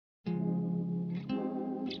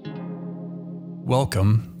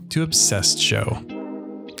Welcome to Obsessed Show,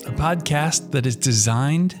 a podcast that is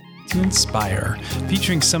designed to inspire,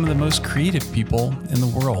 featuring some of the most creative people in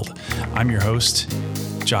the world. I'm your host,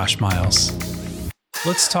 Josh Miles.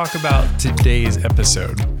 Let's talk about today's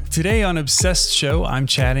episode. Today on Obsessed Show, I'm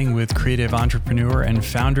chatting with creative entrepreneur and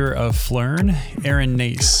founder of Phlearn, Aaron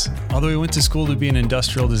Nace. Although he went to school to be an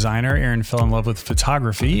industrial designer, Aaron fell in love with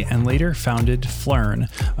photography and later founded Phlearn,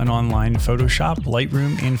 an online Photoshop,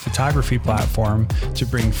 Lightroom, and photography platform to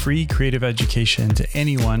bring free creative education to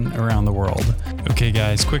anyone around the world. Okay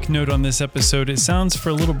guys, quick note on this episode. It sounds for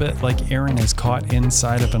a little bit like Aaron is caught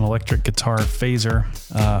inside of an electric guitar phaser.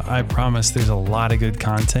 I promise there's a lot of good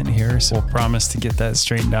content here, so we'll promise to get that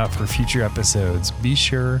straightened out for future episodes. Be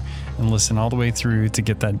sure and listen all the way through to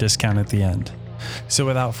get that discount at the end. So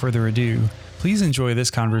without further ado, please enjoy this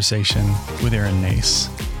conversation with Aaron Nace.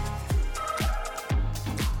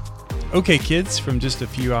 Okay kids, from just a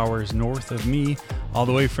few hours north of me, all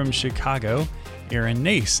the way from Chicago, Aaron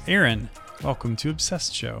Nace. Aaron, welcome to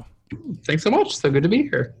Obsessed Show. Thanks so much. So good to be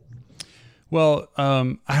here. Well,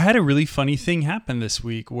 I had a really funny thing happen this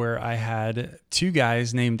week where I had two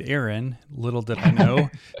guys named Aaron, little did I know,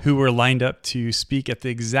 who were lined up to speak at the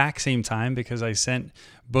exact same time because I sent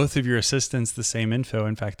both of your assistants the same info.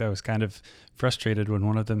 In fact, I was kind of frustrated when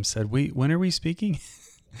one of them said, "Wait, when are we speaking?"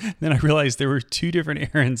 Then I realized there were two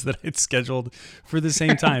different Aarons that I'd scheduled for the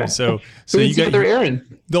same time. So you got their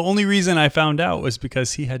Aaron. The only reason I found out was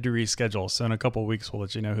because he had to reschedule. So in a couple of weeks, we'll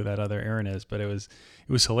let you know who that other Aaron is. But it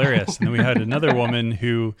was hilarious. And then we had another woman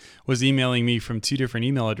who was emailing me from two different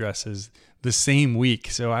email addresses the same week.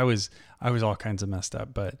 So I was all kinds of messed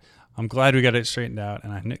up. But I'm glad we got it straightened out,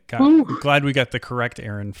 and I'm glad we got the correct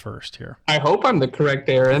Aaron first here. I hope I'm the correct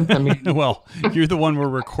Aaron. I mean, well, you're the one we're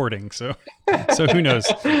recording, so who knows?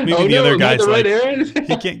 Maybe the other guy's the right like, Aaron?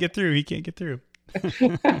 He can't get through.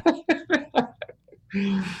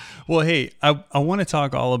 Well, hey, I want to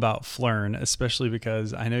talk all about Phlearn, especially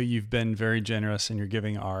because I know you've been very generous and you're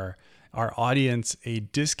giving our audience a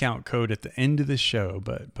discount code at the end of the show.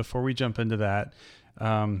 But before we jump into that,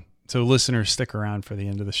 so listeners, stick around for the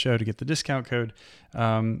end of the show to get the discount code.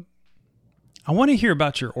 I want to hear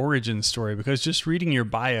about your origin story because just reading your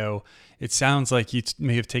bio, it sounds like you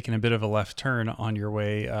may have taken a bit of a left turn on your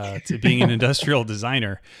way to being an industrial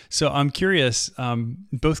designer. So I'm curious,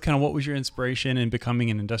 both kind of what was your inspiration in becoming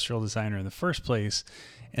an industrial designer in the first place?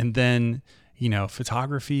 And then,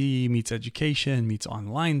 photography meets education, meets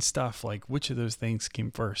online stuff, like which of those things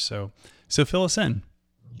came first? So fill us in.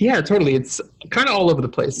 Yeah, totally. It's kind of all over the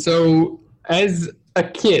place. So as a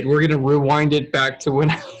kid, we're going to rewind it back to when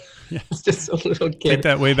I was just a little kid. Take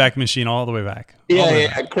that Wayback Machine all the way back.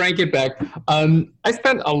 Crank it back. I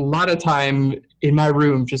spent a lot of time in my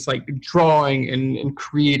room just like drawing and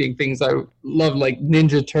creating things. I love like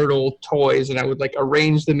Ninja Turtle toys, and I would like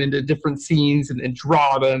arrange them into different scenes and then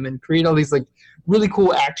draw them and create all these like really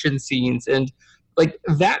cool action scenes. And like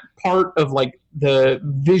that part of like the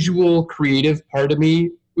visual creative part of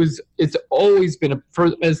me it's always been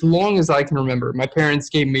for as long as I can remember. My parents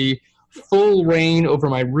gave me full reign over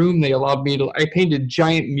my room. They allowed me I painted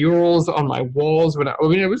giant murals on my walls when I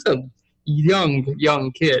was a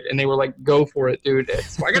young kid, and they were like, "Go for it, dude." And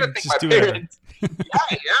so I gotta thank my parents. Yeah.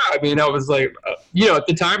 I mean, I was like, at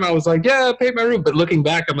the time I was like, "Yeah, paint my room," but looking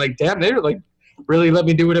back, I'm like, "Damn, they were like really let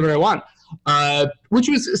me do whatever I want." Which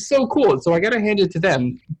was so cool. So I got to hand it to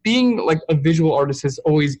them. Being like a visual artist has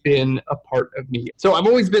always been a part of me. So I've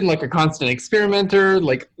always been like a constant experimenter,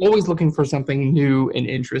 like always looking for something new and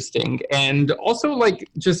interesting. And also like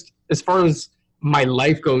just as far as my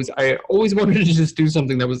life goes, I always wanted to just do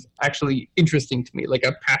something that was actually interesting to me, like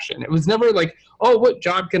a passion. It was never like, oh, what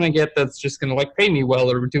job can I get that's just going to like pay me well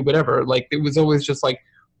or do whatever. Like it was always just like,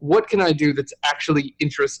 what can I do that's actually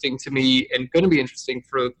interesting to me and going to be interesting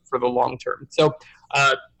for the long term? So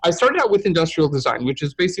I started out with industrial design, which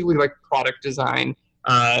is basically like product design,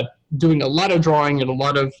 doing a lot of drawing and a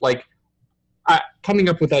lot of like coming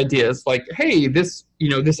up with ideas like, hey, this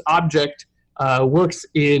object works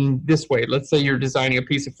in this way. Let's say you're designing a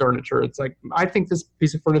piece of furniture. It's like, I think this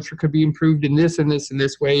piece of furniture could be improved in this and this and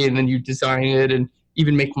this way. And then you design it and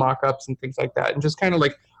even make mock-ups and things like that. And just kind of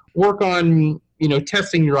like work on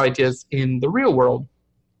testing your ideas in the real world.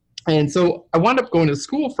 And so I wound up going to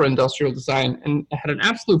school for industrial design and I had an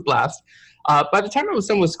absolute blast. By the time I was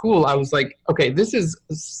done with school, I was like, okay, this is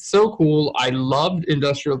so cool. I loved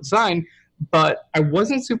industrial design, but I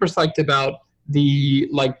wasn't super psyched about the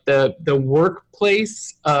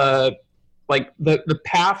workplace, like the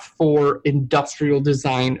path for industrial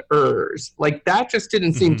designers. Like that just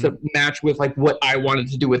didn't seem to match with like what I wanted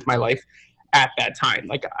to do with my life at that time.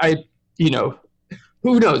 Like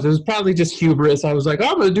who knows? It was probably just hubris. I was like,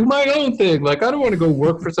 I'm gonna do my own thing. Like, I don't want to go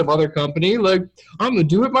work for some other company. Like, I'm gonna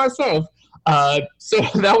do it myself. So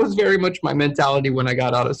that was very much my mentality when I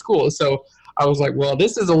got out of school. So I was like, well,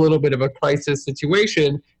 this is a little bit of a crisis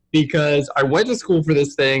situation because I went to school for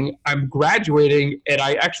this thing. I'm graduating, and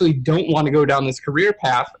I actually don't want to go down this career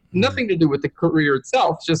path. Nothing to do with the career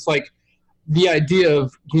itself, just like the idea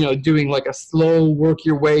of, doing like a slow work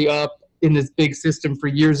your way up in this big system for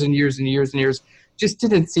years and years and years and years just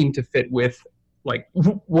didn't seem to fit with like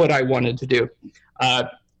what I wanted to do.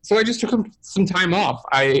 So I just took some time off.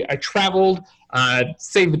 I traveled,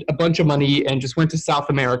 saved a bunch of money, and just went to South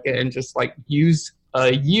America and just like used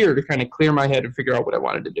a year to kind of clear my head and figure out what I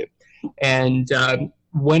wanted to do. And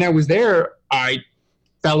when I was there, I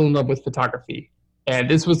fell in love with photography. And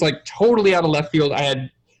this was like totally out of left field. I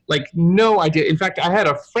had like no idea. In fact, I had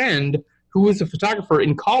a friend who was a photographer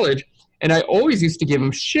in college, and I always used to give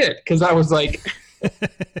him shit because I was like,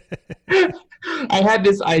 I had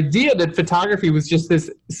this idea that photography was just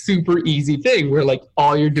this super easy thing where like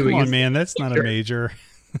all you're doing is man, that's not a major.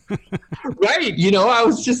 Right. I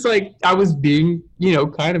was just like, I was being,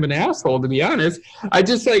 kind of an asshole, to be honest. I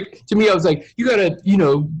just like, to me, I was like, you gotta,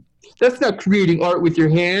 that's not creating art with your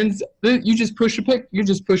hands. You just push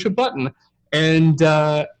a button. And,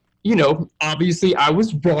 obviously I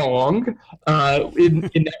was wrong in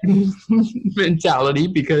that mentality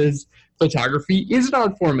because photography is an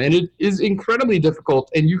art form and it is incredibly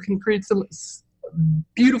difficult, and you can create some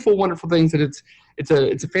beautiful, wonderful things, and it's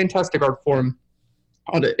a fantastic art form,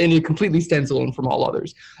 and it completely stands alone from all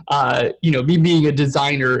others. Me being a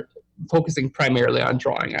designer focusing primarily on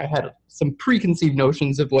drawing, I had some preconceived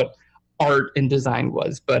notions of what art and design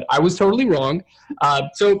was, but I was totally wrong.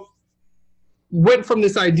 So went from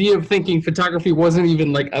this idea of thinking photography wasn't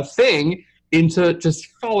even like a thing into just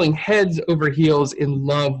falling heads over heels in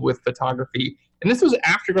love with photography. And this was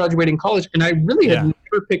after graduating college, and I really had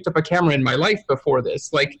never picked up a camera in my life before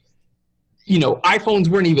this. Like, iPhones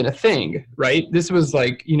weren't even a thing, right? This was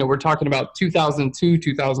like, we're talking about 2002,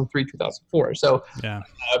 2003, 2004. So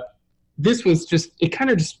this was just, it kind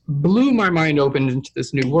of just blew my mind open into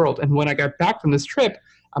this new world. And when I got back from this trip,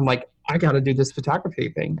 I'm like, I got to do this photography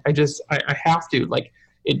thing. I have to. Like,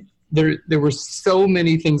 there were so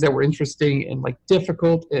many things that were interesting and like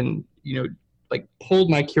difficult and, like pulled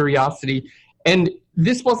my curiosity. And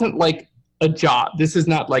this wasn't like a job. This is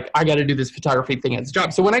not like I got to do this photography thing as a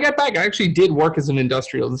job. So when I got back, I actually did work as an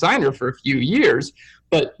industrial designer for a few years,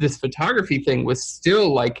 but this photography thing was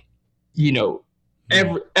still like,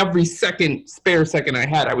 every spare second I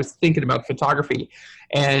had, I was thinking about photography.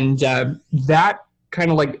 And that kind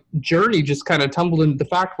of like journey just kind of tumbled into the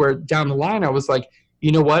fact where down the line, I was like,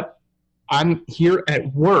 you know what? I'm here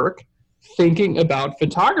at work thinking about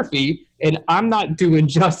photography, and I'm not doing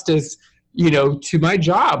justice, to my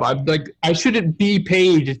job. I'm like, I shouldn't be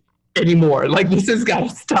paid anymore. Like, this has got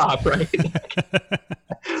to stop, right?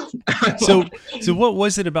 So what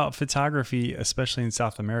was it about photography, especially in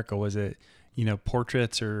South America? Was it,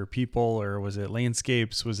 portraits or people, or was it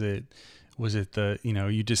landscapes? Was it the,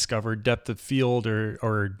 you discovered depth of field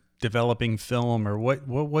or developing film, or what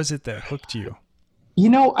was it that hooked you?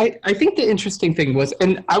 I think the interesting thing was,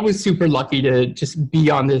 and I was super lucky to just be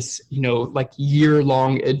on this, like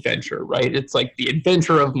year-long adventure, right? It's like the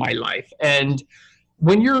adventure of my life. And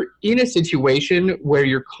when you're in a situation where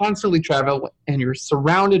you're constantly traveling and you're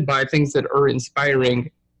surrounded by things that are inspiring,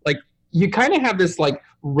 like you kind of have this like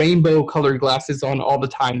rainbow colored glasses on all the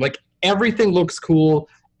time. Like everything looks cool.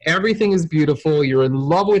 Everything is beautiful. You're in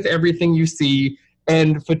love with everything you see.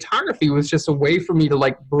 And photography was just a way for me to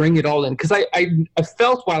like bring it all in. Because I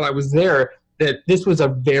felt while I was there that this was a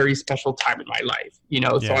very special time in my life,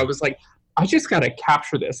 So I was like, I just got to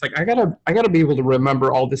capture this. Like I gotta be able to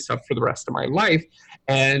remember all this stuff for the rest of my life.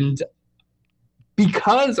 And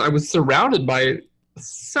because I was surrounded by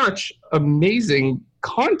such amazing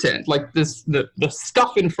content, like the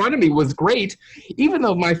stuff in front of me was great, even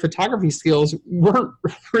though my photography skills weren't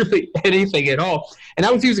really anything at all. And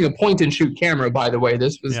I was using a point and shoot camera, by the way.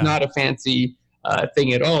 This was not a fancy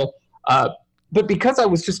thing at all. But because I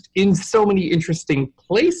was just in so many interesting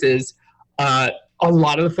places, a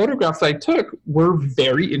lot of the photographs I took were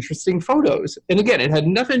very interesting photos. And again, it had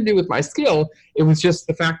nothing to do with my skill. It was just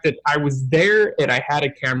the fact that I was there and I had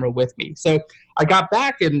a camera with me. So I got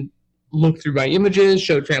back and looked through my images,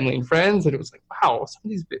 showed family and friends, and it was like, wow, some of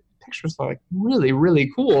these pictures are like really,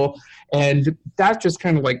 really cool. And that just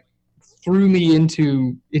kind of like threw me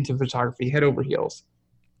into photography head over heels.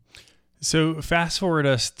 So fast forward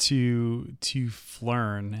us to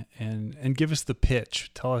Phlearn and give us the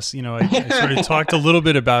pitch. Tell us, I sort of talked a little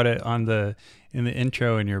bit about it in the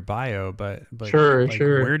intro in your bio, but Sure.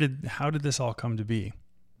 How did this all come to be?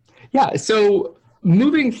 Yeah. So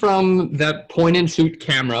moving from that point and shoot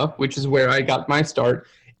camera, which is where I got my start,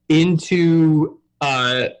 into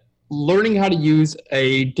learning how to use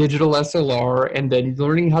a digital SLR, and then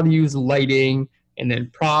learning how to use lighting, and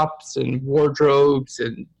then props and wardrobes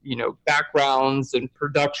and, backgrounds and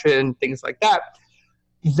production, things like that.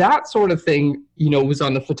 That sort of thing, was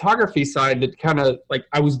on the photography side that kind of like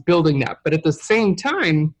I was building that. But at the same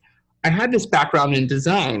time, I had this background in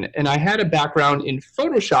design, and I had a background in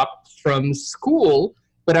Photoshop from school,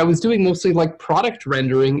 but I was doing mostly like product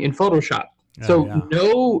rendering in Photoshop.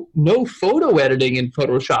 No photo editing in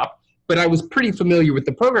Photoshop, but I was pretty familiar with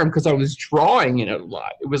the program because I was drawing in it a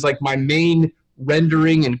lot. It was like my main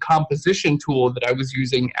rendering and composition tool that I was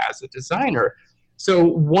using as a designer. So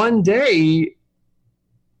one day,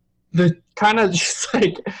 the kind of just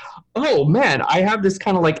like, oh man, I have this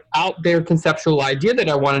kind of like out there conceptual idea that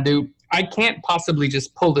I want to do. I can't possibly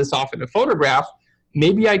just pull this off in a photograph.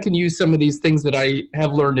 Maybe I can use some of these things that I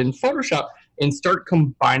have learned in Photoshop and start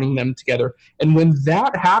combining them together. And when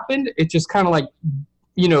that happened, it just kind of like,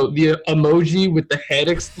 the emoji with the head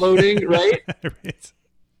exploding, right? Right.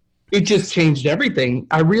 It just changed everything.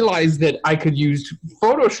 I realized that I could use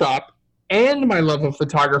Photoshop and my love of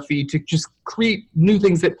photography to just create new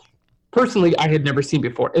things that personally I had never seen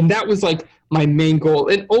before. And that was like my main goal.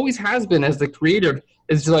 It always has been as the creative,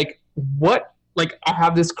 is like, I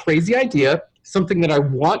have this crazy idea, something that I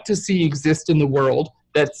want to see exist in the world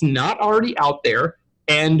that's not already out there.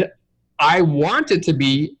 And I want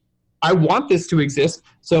this to exist.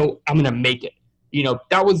 So I'm going to make it.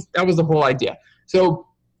 That was the whole idea. So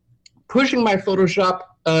pushing my Photoshop,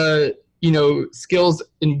 skills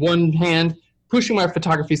in one hand, pushing my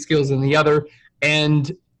photography skills in the other,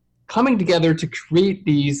 and coming together to create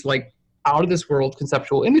these like out of this world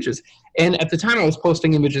conceptual images. And at the time I was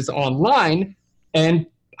posting images online, and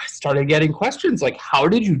I started getting questions like, how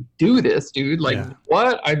did you do this, dude? Like,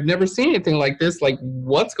 What? I've never seen anything like this. Like,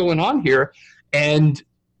 what's going on here? And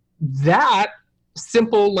that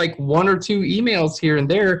simple, like 1 or 2 emails here and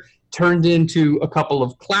there turned into a couple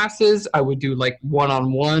of classes. I would do like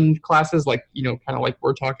one-on-one classes, like, kind of like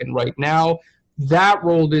we're talking right now. That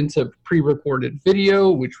rolled into pre-recorded video,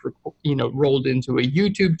 which, rolled into a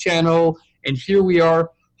YouTube channel. And here we are,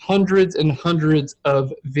 hundreds and hundreds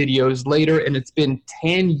of videos later. And it's been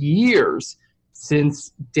 10 years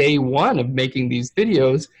since day one of making these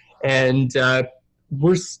videos. And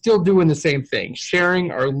we're still doing the same thing,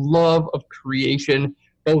 sharing our love of creation,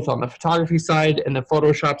 both on the photography side and the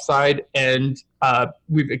Photoshop side. And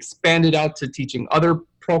we've expanded out to teaching other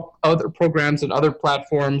programs and other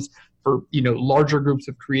platforms for, larger groups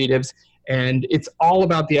of creatives. And it's all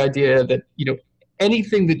about the idea that,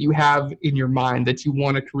 anything that you have in your mind that you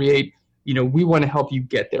want to create, we want to help you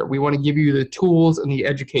get there. We want to give you the tools and the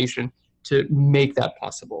education to make that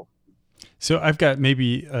possible. So I've got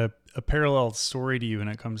maybe a parallel story to you when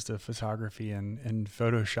it comes to photography and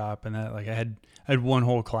Photoshop, and that, like, I had one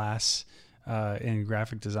whole class in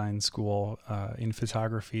graphic design school in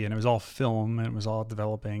photography, and it was all film, and it was all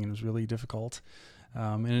developing, and it was really difficult.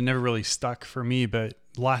 And it never really stuck for me, but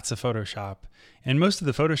lots of Photoshop. And most of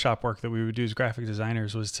the Photoshop work that we would do as graphic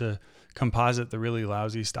designers was to composite the really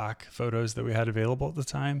lousy stock photos that we had available at the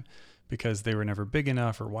time, because they were never big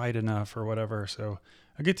enough or wide enough or whatever. So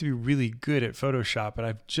I get to be really good at Photoshop, but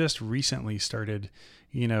I've just recently started,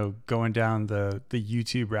 going down the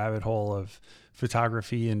YouTube rabbit hole of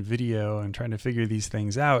photography and video and trying to figure these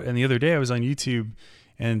things out. And the other day I was on YouTube,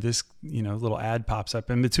 and this, little ad pops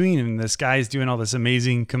up in between, and this guy's doing all this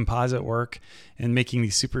amazing composite work and making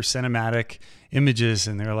these super cinematic images.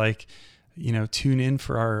 And they're like, tune in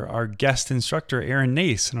for our guest instructor, Aaron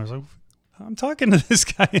Nace. And I was like, I'm talking to this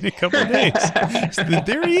guy in a couple of days. So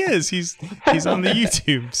there he is. He's on the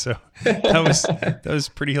YouTube. So that was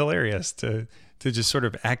pretty hilarious to just sort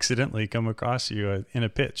of accidentally come across you in a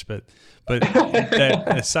pitch. But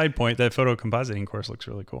that a side point, that photo compositing course looks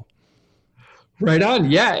really cool. Right on.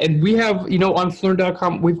 Yeah. And we have, on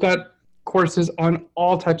Phlearn.com, we've got courses on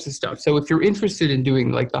all types of stuff. So if you're interested in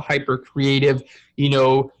doing like the hyper creative,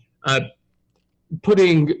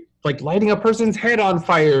 putting like lighting a person's head on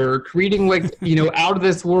fire, creating like, out of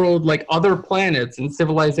this world, like other planets and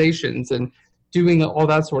civilizations, and doing all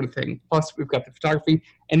that sort of thing. Plus we've got the photography,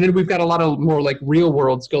 and then we've got a lot of more like real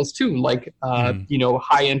world skills too, like,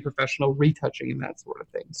 high-end professional retouching and that sort of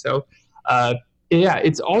thing. So, yeah,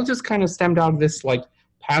 it's all just kind of stemmed out of this like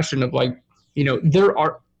passion of like,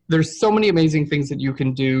 there's so many amazing things that you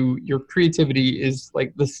can do. Your creativity is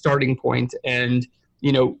like the starting point. And,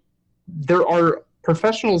 you know, there are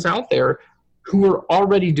professionals out there who are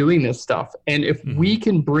already doing this stuff. And if we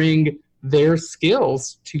can bring their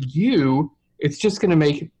skills to you, it's just going to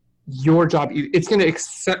make your job, it's going to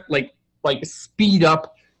accept like speed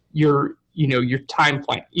up your, you know, your time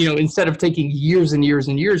plan. You know, instead of taking years and years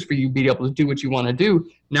and years for you to be able to do what you want to do,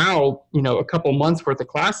 now, you know, a couple months worth of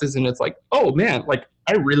classes and it's like, oh man, like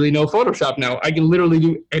I really know Photoshop now. I can literally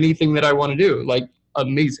do anything that I want to do. Like,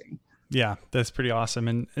 amazing. Yeah, that's pretty awesome.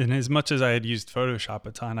 And as much as I had used Photoshop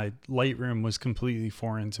a ton, Lightroom was completely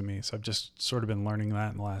foreign to me. So I've just sort of been learning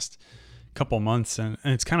that in the last couple months, and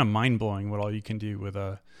it's kind of mind blowing what all you can do with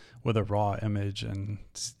a raw image and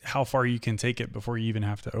how far you can take it before you even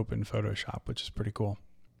have to open Photoshop, which is pretty cool.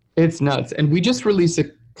 It's nuts. And we just released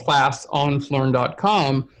a class on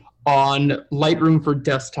Phlearn.com on Lightroom for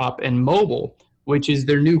desktop and mobile, which is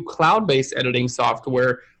their new cloud-based editing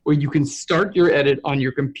software where you can start your edit on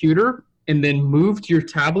your computer and then move to your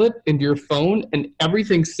tablet and your phone, and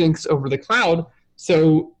everything syncs over the cloud.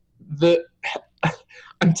 So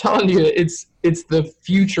I'm telling you, it's the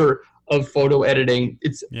future of photo editing.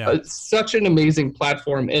 It's such an amazing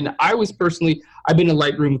platform. And I've been a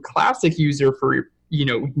Lightroom Classic user for, you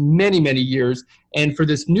know, many, many years. And for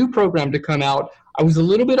this new program to come out, I was a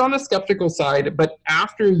little bit on the skeptical side, but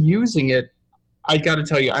after using it, I got to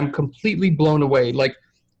tell you, I'm completely blown away. Like,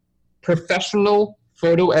 professional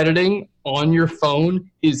photo editing on your phone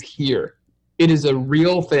is here. It is a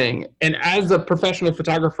real thing. And as a professional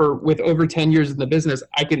photographer with over 10 years in the business,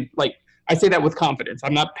 I say that with confidence.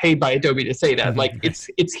 I'm not paid by Adobe to say that. Like,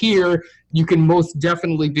 it's here. You can most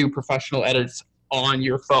definitely do professional edits on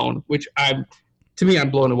your phone, which I'm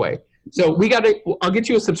blown away. So I'll get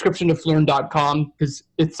you a subscription to Phlearn.com because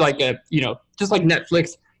it's like just like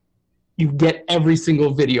Netflix, you get every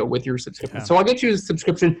single video with your subscription. Yeah. So I'll get you a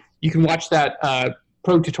subscription. You can watch that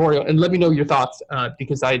pro tutorial and let me know your thoughts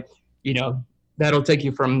because that'll take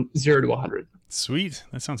you from 0 to 100. Sweet.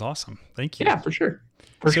 That sounds awesome. Thank you. Yeah, for sure.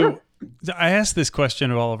 Sure. I asked this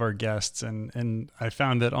question of all of our guests, and I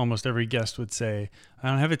found that almost every guest would say, I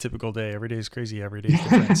don't have a typical day. Every day is crazy. Every day is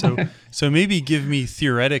different. So maybe give me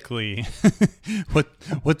theoretically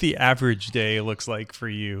what the average day looks like for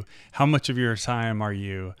you. How much of your time are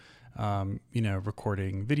you,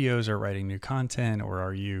 recording videos or writing new content, or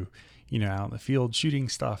are you, out in the field shooting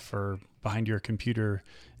stuff, or behind your computer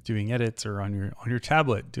doing edits, or on your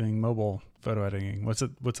tablet doing mobile photo editing? What's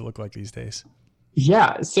it look like these days?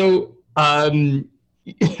 Yeah. So my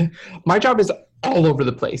job is all over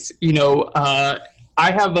the place. I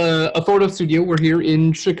have a photo studio. We're here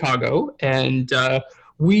in Chicago, and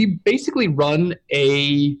we basically run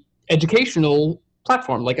a educational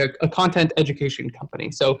platform, like a content education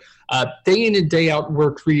company. So day in and day out,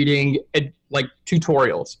 we're creating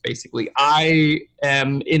tutorials, basically. I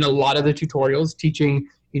am in a lot of the tutorials teaching,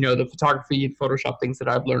 the photography and Photoshop things that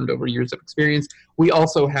I've learned over years of experience. We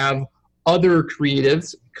also have other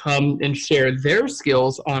creatives come and share their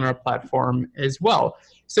skills on our platform as well.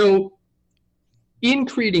 So in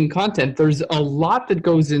creating content, there's a lot that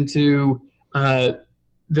goes into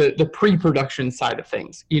the pre-production side of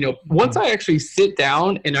things. Once I actually sit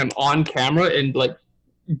down and I'm on camera and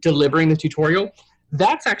delivering the tutorial,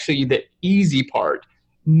 that's actually the easy part.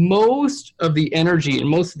 Most of the energy and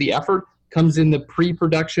most of the effort comes in the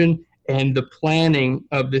pre-production and the planning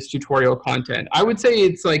of this tutorial content. I would say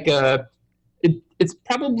it's it's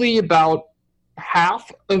probably about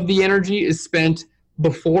half of the energy is spent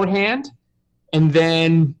beforehand, and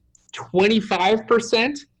then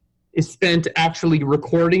 25% is spent actually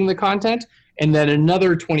recording the content, and then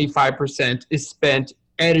another 25% is spent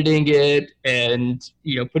editing it. And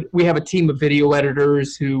we have a team of video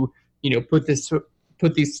editors who put these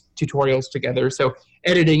tutorials together. So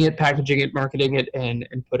editing it, packaging it, marketing it, and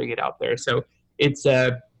putting it out there. So it's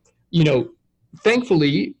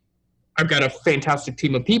thankfully I've got a fantastic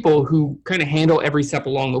team of people who kind of handle every step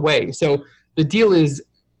along the way. So the deal is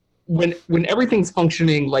when everything's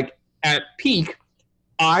functioning at peak,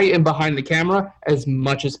 I am behind the camera as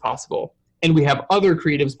much as possible. And we have other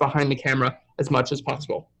creatives behind the camera as much as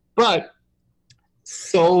possible. But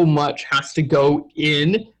so much has to go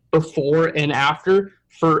in before and after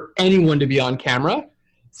for anyone to be on camera.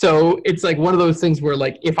 So it's one of those things where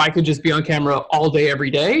if I could just be on camera all day,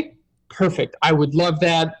 every day, perfect. I would love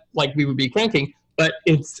that. We would be cranking. But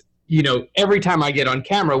it's, every time I get on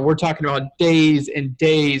camera, we're talking about days and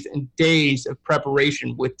days and days of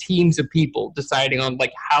preparation with teams of people deciding on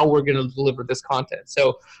how we're going to deliver this content.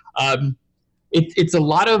 So it's a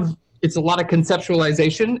lot of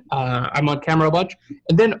conceptualization. I'm on camera a bunch.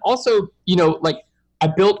 And then also, I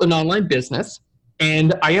built an online business,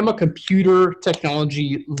 and I am a computer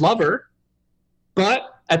technology lover,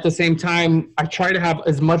 but at the same time, I try to have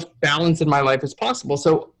as much balance in my life as possible.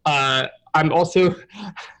 So I'm also,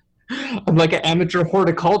 I'm like an amateur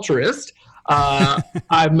horticulturist.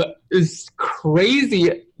 I'm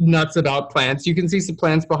crazy nuts about plants. You can see some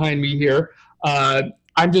plants behind me here.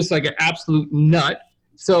 I'm just like an absolute nut.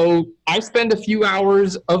 So I spend a few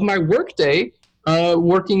hours of my workday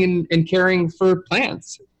working and caring for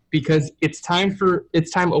plants, because it's time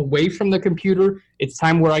away from the computer. It's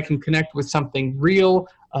time where I can connect with something real,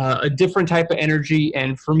 a different type of energy.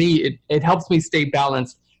 And for me, it helps me stay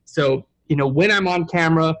balanced. So, when I'm on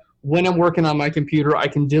camera, when I'm working on my computer, I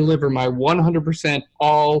can deliver my 100%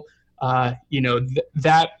 all,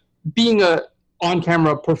 that being a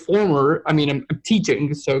on-camera performer. I mean, I'm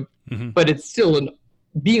teaching, so, but it's still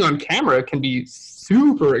being on camera can be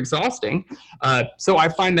super exhausting. So I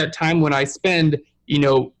find that time when I spend,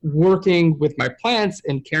 working with my plants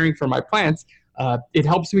and caring for my plants, it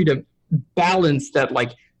helps me to balance that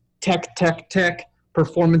like tech,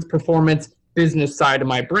 performance, business side of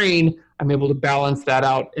my brain. I'm able to balance that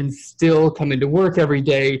out and still come into work every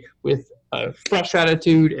day with a fresh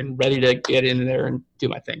attitude and ready to get in there and do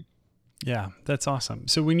my thing. Yeah, that's awesome.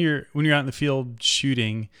 So when you're out in the field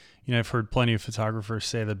shooting, I've heard plenty of photographers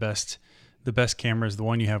say the best camera is the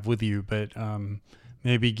one you have with you, but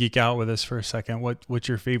maybe geek out with us for a second. What's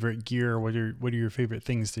your favorite gear? What are your favorite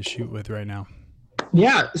things to shoot with right now?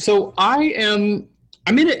 Yeah, so I'm in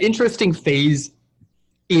an interesting phase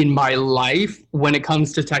in my life when it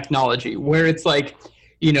comes to technology, where it's like,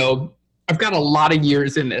 I've got a lot of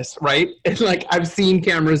years in this, right? It's like I've seen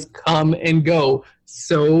cameras come and go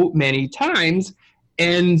so many times,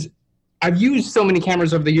 and I've used so many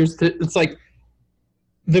cameras over the years that it's like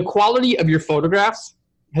the quality of your photographs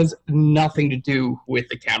has nothing to do with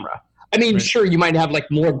the camera. I mean, right. Sure, you might have like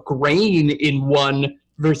more grain in one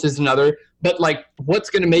versus another, but like what's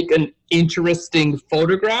going to make an interesting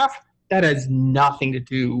photograph, that has nothing to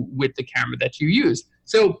do with the camera that you use.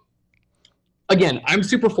 So again, I'm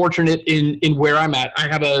super fortunate in where I'm at. I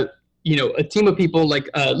have a team of people like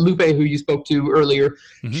Lupe, who you spoke to earlier.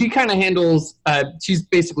 Mm-hmm. She kind of handles, she's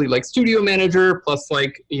basically like studio manager, plus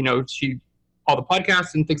like, all the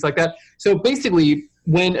podcasts and things like that. So basically,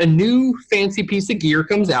 when a new fancy piece of gear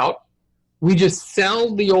comes out, we just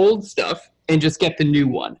sell the old stuff and just get the new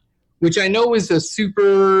one, which I know is a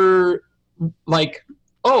super like,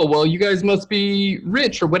 oh, well, you guys must be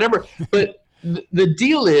rich or whatever. But the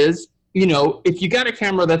deal is, if you got a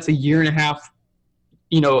camera that's a year and a half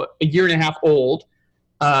old,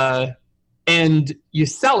 and you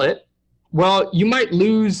sell it, well, you might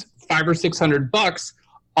lose $500 or $600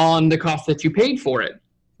 on the cost that you paid for it,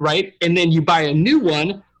 right? And then you buy a new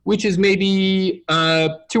one, which is maybe $200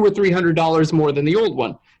 or $300 more than the old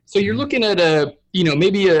one. So you're looking at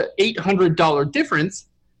maybe a $800 difference,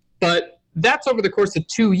 but that's over the course of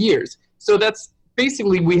 2 years. So that's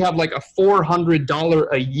basically, we have like a $400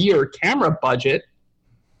 a year camera budget,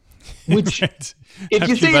 which right. If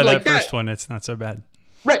you say it like that, first one, it's not so bad.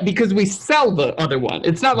 Right, because we sell the other one.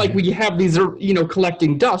 It's not like we have these,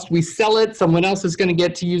 collecting dust. We sell it. Someone else is going to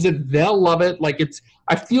get to use it. They'll love it. Like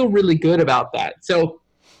I feel really good about that. So,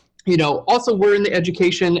 also we're in the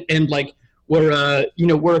education, and like we're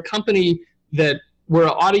a company we're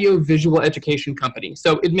an audio visual education company.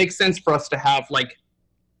 So it makes sense for us to have like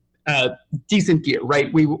decent gear,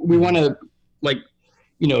 right? We want to like,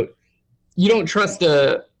 you don't trust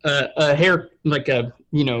a hair, like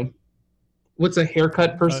what's a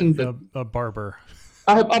haircut person? A barber.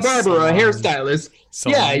 A barber or a hairstylist.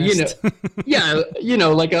 Salonist.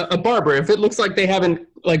 Like a barber. If it looks like they haven't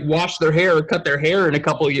like washed their hair or cut their hair in a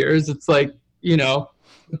couple of years, it's like,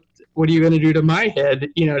 what are you going to do to my head?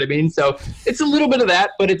 You know what I mean? So it's a little bit of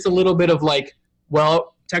that, but it's a little bit of like,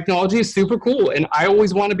 well, technology is super cool, and I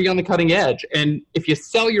always want to be on the cutting edge. And if you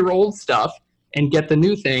sell your old stuff and get the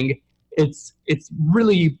new thing, it's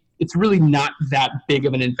really not that big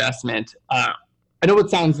of an investment. I know it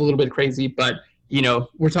sounds a little bit crazy, but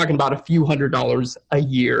we're talking about a few $100s a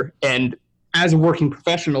year. And as a working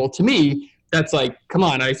professional, to me, that's like, come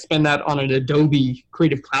on, I spend that on an Adobe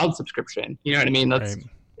Creative Cloud subscription. You know what I mean? That's right.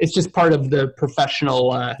 It's just part of the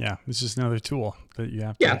professional. It's just another tool that you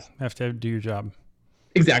have to do your job.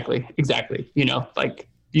 Exactly. Like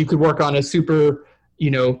you could work on a super,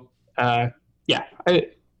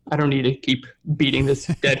 I don't need to keep beating this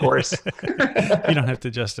dead horse. You don't have to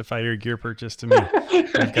justify your gear purchase to me.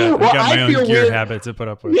 I've got my own gear habit to put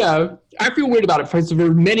up with. Yeah, I feel weird about it. For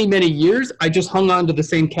many, many years, I just hung on to the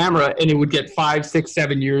same camera, and it would get 5, 6,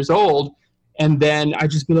 7 years old. And then I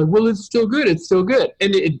just be like, well, it's still good. It's still good.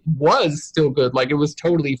 And it was still good. Like, it was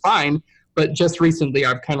totally fine. But just recently,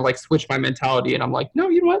 I've kind of like switched my mentality, and I'm like, no,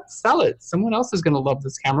 you know what? Sell it. Someone else is going to love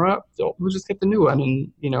this camera. So we'll just get the new one,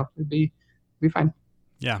 and it'd be fine.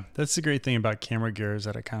 Yeah, that's the great thing about camera gear, is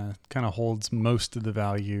that it kind of holds most of the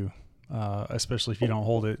value, especially if you don't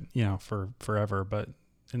hold it, for forever. But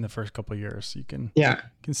in the first couple of years, you can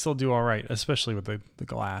still do all right, especially with the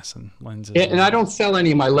glass and lenses. Yeah, and I don't sell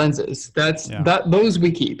any of my lenses. Those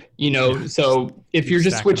we keep. So if you're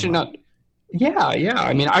just switching up. Yeah.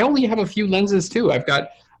 I mean, I only have a few lenses too. I've got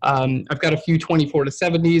a few 24 to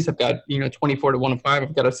 70s. I've got 24 to 105.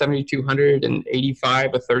 I've got a 7200 and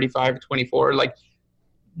 85, a 35, a 24. Like,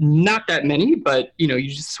 not that many, but you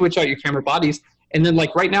just switch out your camera bodies. And then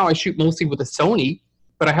like right now, I shoot mostly with a Sony,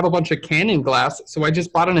 but I have a bunch of Canon glass. So I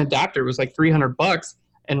just bought an adapter. It was like $300,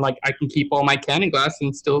 and like I can keep all my Canon glass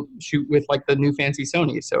and still shoot with like the new fancy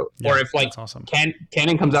Sony. So, or if like awesome.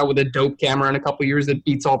 Canon comes out with a dope camera in a couple of years that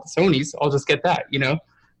beats all the Sonys, I'll just get that,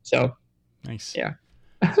 So nice. Yeah.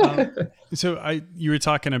 So you were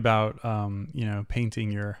talking about,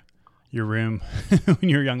 painting your room when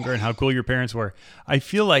you were younger and how cool your parents were. I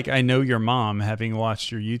feel like I know your mom, having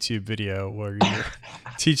watched your YouTube video where you were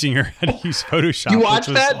teaching her how to use Photoshop. You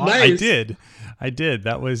watched that? Nice. I did.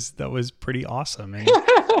 That was pretty awesome. And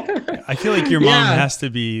I feel like your mom has to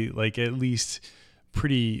be like at least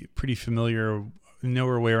pretty familiar, know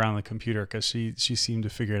her way around the computer, because she seemed to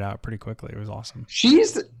figure it out pretty quickly. It was awesome.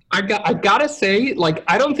 I gotta say, like,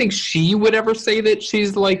 I don't think she would ever say that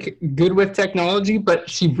she's like good with technology, but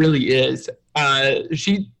she really is.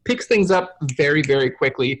 She picks things up very, very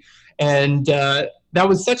quickly. And that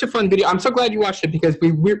was such a fun video. I'm so glad you watched it, because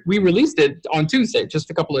we released it on Tuesday, just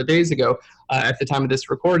a couple of days ago, at the time of this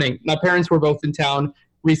recording. My parents were both in town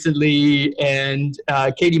recently, and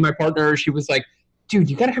Katie, my partner, she was like, dude,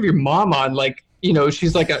 you gotta have your mom on. Like,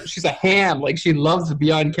 she's a ham. Like, she loves to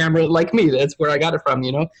be on camera like me. That's where I got it from,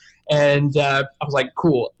 And I was like,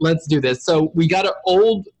 cool, let's do this. So we got an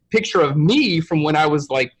old picture of me from when I was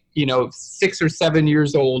like, 6 or 7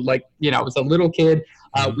 years old. Like, I was a little kid.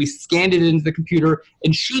 We scanned it into the computer,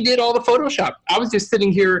 and she did all the Photoshop. I was just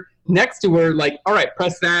sitting here next to her, like, all right,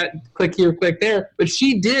 press that, click here, click there. But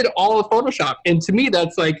she did all the Photoshop. And to me,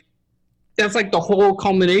 that's like the whole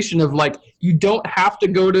culmination of like, you don't have to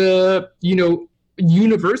go to,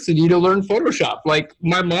 university to learn Photoshop. Like,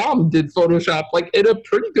 my mom did Photoshop, like, did a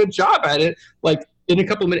pretty good job at it, like, in a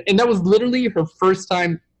couple of minutes. And that was literally her first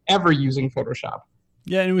time ever using Photoshop.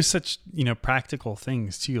 Yeah, and it was such, practical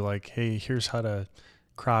things too. Like, hey, here's how to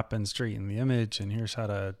crop and straighten the image, and here's how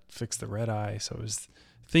to fix the red eye. So it was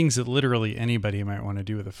things that literally anybody might want to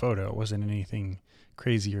do with a photo. It wasn't anything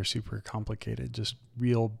crazy or super complicated, just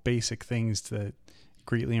real basic things that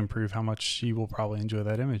greatly improve how much she will probably enjoy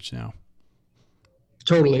that image now.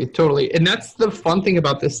 Totally. And that's the fun thing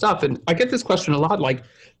about this stuff. And I get this question a lot, like,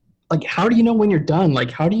 how do you know when you're done? Like,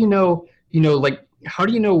 how do you know, how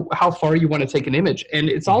do you know how far you want to take an image? And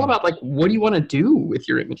it's all about like, what do you want to do with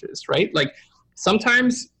your images, right? Like,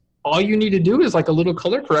 sometimes all you need to do is like a little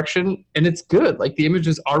color correction, and it's good. Like, the image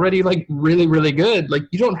is already like really, really good. Like,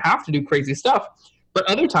 you don't have to do crazy stuff. But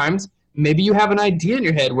other times, maybe you have an idea in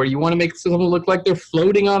your head where you want to make someone look like they're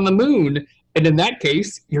floating on the moon. And in that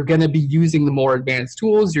case, you're going to be using the more advanced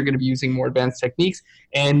tools. You're going to be using more advanced techniques,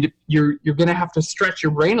 and you're going to have to stretch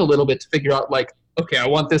your brain a little bit to figure out, like, okay, I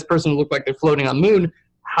want this person to look like they're floating on the moon.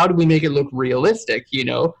 How do we make it look realistic?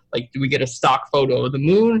 Like, do we get a stock photo of the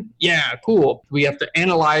moon? Yeah, cool. We have to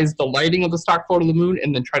analyze the lighting of the stock photo of the moon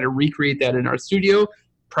and then try to recreate that in our studio.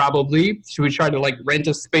 Probably. Should we try to like rent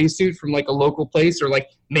a spacesuit from like a local place, or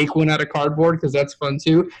like make one out of cardboard? Because that's fun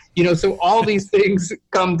too. So all these things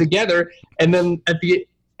come together, and then at the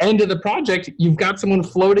end of the project, you've got someone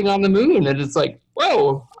floating on the moon, and it's like,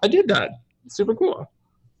 whoa, I did that. It's super cool.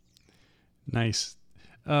 Nice.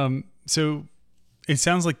 So it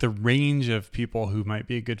sounds like the range of people who might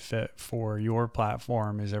be a good fit for your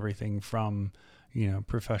platform is everything from,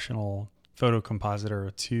 professional photo compositor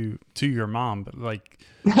to your mom, but like,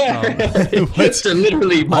 it's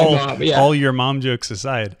literally my mom. Yeah. All your mom jokes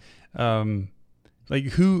aside, like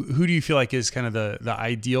who do you feel like is kind of the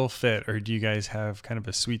ideal fit, or do you guys have kind of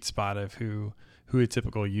a sweet spot of who a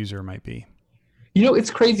typical user might be? It's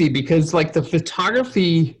crazy because like the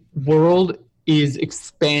photography world is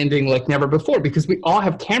expanding like never before, because we all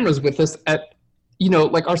have cameras with us at,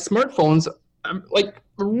 like our smartphones, like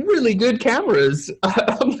really good cameras.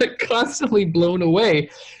 I'm like constantly blown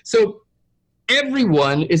away. So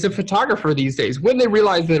everyone is a photographer these days, when they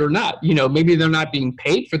realize it or not. Maybe they're not being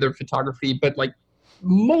paid for their photography, but like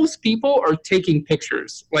most people are taking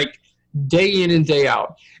pictures like day in and day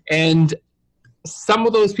out. And some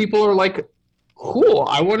of those people are like, cool,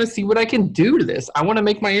 I want to see what I can do to this. I want to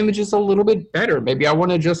make my images a little bit better. Maybe I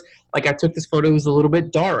want to just, like, I took this photo, it was a little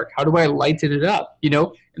bit dark. How do I lighten it up? You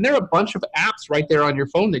know, and there are a bunch of apps right there on your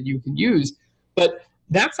phone that you can use. But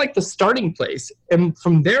that's like the starting place. And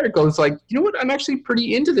from there it goes like, you know what, I'm actually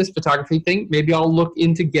pretty into this photography thing. Maybe I'll look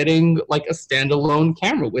into getting like a standalone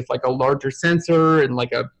camera with like a larger sensor and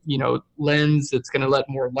like a, you know, lens that's going to let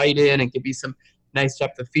more light in and give you some nice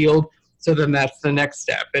depth of field. So then that's the next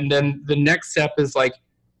step. And then the next step is like,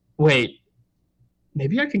 wait,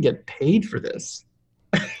 maybe I could get paid for this.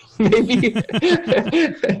 Maybe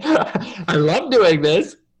I love doing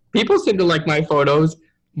this. People seem to like my photos.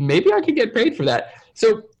 Maybe I could get paid for that.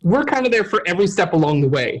 So we're kind of there for every step along the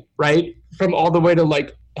way, right? From all the way to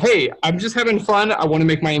like, hey, I'm just having fun. I want to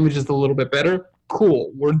make my images a little bit better.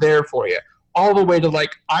 Cool. We're there for you. All the way to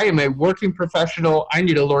like, I am a working professional. I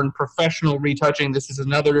need to learn professional retouching. This is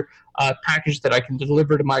another package that I can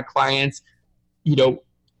deliver to my clients. You know,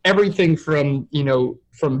 everything from, you know,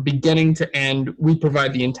 from beginning to end, we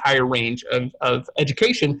provide the entire range of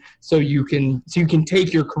education. So you can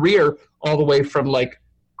take your career all the way from like,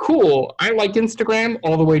 cool, I like Instagram,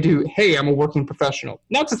 all the way to, hey, I'm a working professional.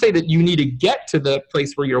 Not to say that you need to get to the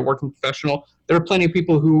place where you're a working professional. There are plenty of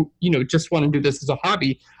people who, you know, just want to do this as a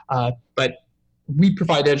hobby, but we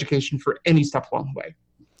provide education for any step along the way.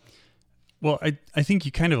 Well, I think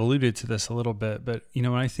you kind of alluded to this a little bit, but, you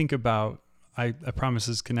know, when I think about, I promise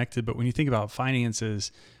it's connected, but when you think about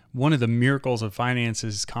finances, one of the miracles of finance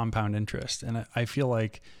is compound interest. And I feel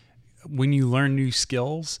like when you learn new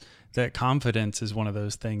skills, that confidence is one of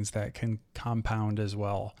those things that can compound as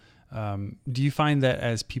well. Do you find that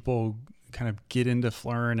as people kind of get into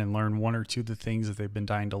Phlearn and learn one or two of the things that they've been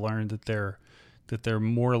dying to learn, that they're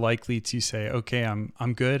more likely to say, okay,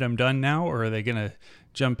 I'm good, I'm done now? Or are they going to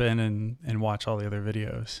jump in and watch all the other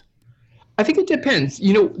videos? I think it depends.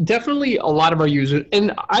 You know, definitely a lot of our users,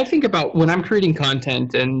 and I think about when I'm creating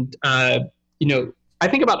content and, you know, I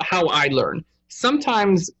think about how I learn.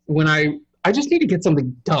 Sometimes when I just need to get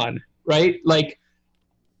something done, right? Like,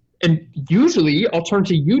 and usually I'll turn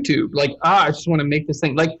to YouTube, like, I just want to make this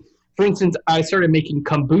thing. Like, for instance, I started making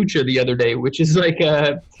kombucha the other day, which is like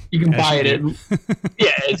you can buy it.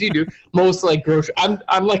 Yeah, as you do. Most like grocery.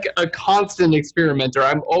 I'm like a constant experimenter.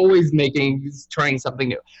 I'm always trying something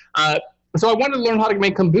new. So I wanted to learn how to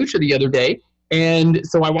make kombucha the other day, and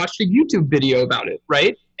so I watched a YouTube video about it,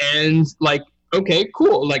 right? And like, okay,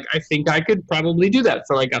 cool. Like, I think I could probably do that.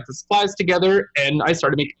 So I got the supplies together and I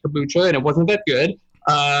started making kombucha, and it wasn't that good.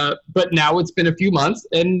 But now it's been a few months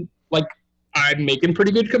and like I'm making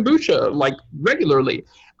pretty good kombucha, like regularly.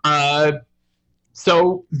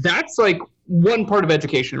 So that's like one part of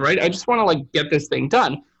education, right? I just want to like get this thing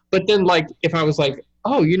done. But then like, if I was like,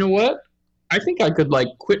 oh, you know what? I think I could like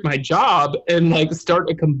quit my job and like start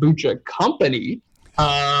a kombucha company.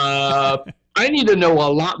 I need to know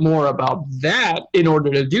a lot more about that in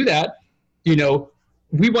order to do that. You know,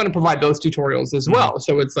 we want to provide those tutorials as well.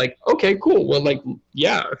 So it's like, okay, cool. Well, like,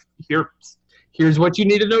 yeah, here's what you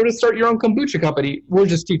need to know to start your own kombucha company. We're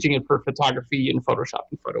just teaching it for photography and Photoshop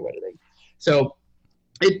and photo editing. So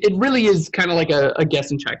it really is kind of like a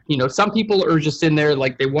guess and check. You know, some people are just in there,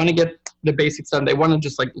 like they want to get the basics done. They want to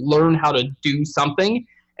just like learn how to do something.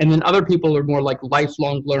 And then other people are more like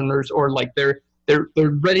lifelong learners, or like they're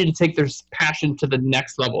ready to take their passion to the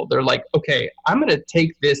next level. They're like, okay, I'm going to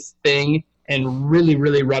take this thing and really,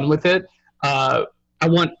 really run with it. I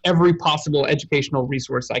want every possible educational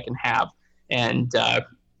resource I can have. And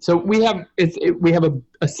so we have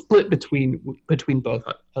a split between both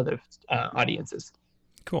other audiences.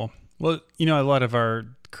 Cool. Well, you know, a lot of our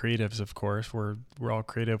creatives, of course, we're all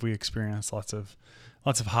creative. We experience lots of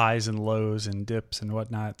highs and lows and dips and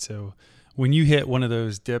whatnot. So when you hit one of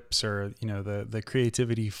those dips, or, you know, the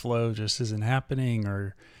creativity flow just isn't happening,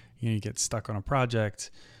 or, you know, you get stuck on a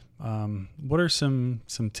project, what are some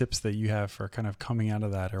tips that you have for kind of coming out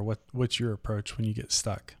of that, or what's your approach when you get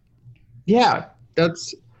stuck? Yeah,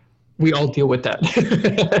 we all deal with that.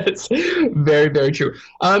 It's very, very true.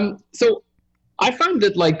 So I find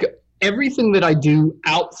that like everything that I do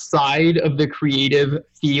outside of the creative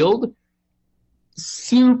field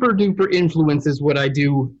super duper influences what I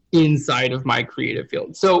do inside of my creative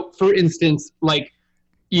field. So for instance, like,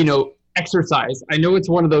 you know, exercise. I know it's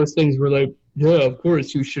one of those things where like, yeah, of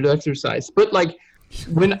course you should exercise. But like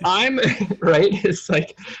when I'm, right, it's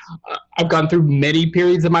like I've gone through many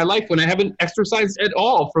periods of my life when I haven't exercised at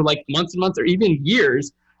all for like months and months or even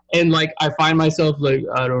years. And like, I find myself like,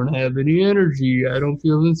 I don't have any energy. I don't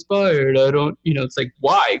feel inspired. I don't, it's like,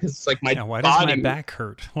 why? Because it's like my why body. does my back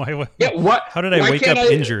hurt? Why? Yeah. What? How did I wake up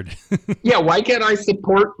injured? Yeah. Why can't I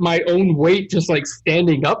support my own weight just like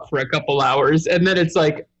standing up for a couple hours? And then it's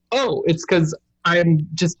like, oh, it's because I'm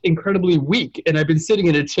just incredibly weak and I've been sitting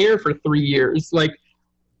in a chair for 3 years. Like,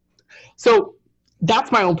 so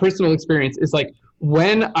that's my own personal experience, is like,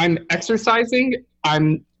 when I'm exercising,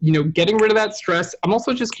 I'm, getting rid of that stress. I'm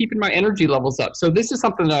also just keeping my energy levels up. So this is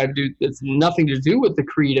something that I do that's nothing to do with the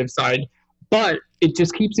creative side, but it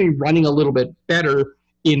just keeps me running a little bit better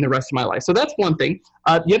in the rest of my life. So that's one thing.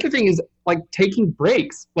 The other thing is like taking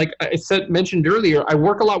breaks. Like I mentioned earlier, I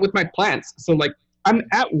work a lot with my plants. So like, I'm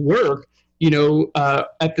at work,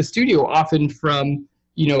 at the studio often from,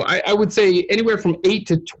 I would say anywhere from 8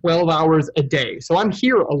 to 12 hours a day. So I'm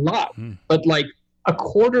here a lot, but like a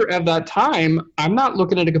quarter of that time, I'm not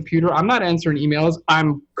looking at a computer. I'm not answering emails.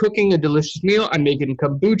 I'm cooking a delicious meal. I'm making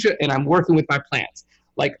kombucha and I'm working with my plants.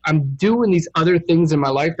 Like, I'm doing these other things in my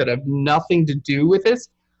life that have nothing to do with this,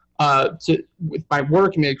 with my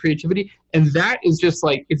work and my creativity. And that is just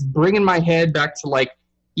like, it's bringing my head back to like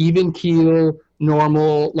even keel,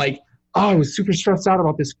 normal, like, oh, I was super stressed out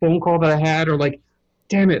about this phone call that I had, or like,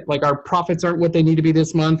 damn it, like our profits aren't what they need to be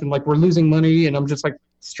this month, and like we're losing money, and I'm just like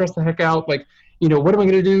stressed the heck out. Like, what am I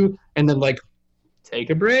gonna do? And then like, take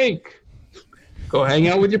a break, go hang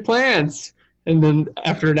out with your plants, and then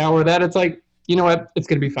after an hour of that, it's like, you know what, it's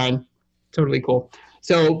gonna be fine, totally cool.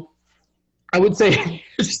 So I would say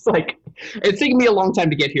it's just like, it's taken me a long time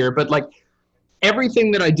to get here, but like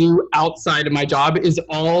everything that I do outside of my job is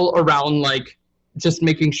all around like just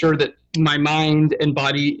making sure that my mind and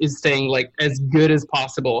body is staying like as good as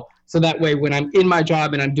possible. So that way, when I'm in my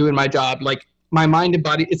job and I'm doing my job, like my mind and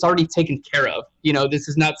body, it's already taken care of. This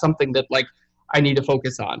is not something that like I need to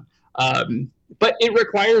focus on. But it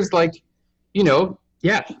requires like,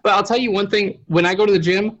 yeah. But I'll tell you one thing, when I go to the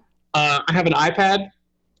gym, I have an iPad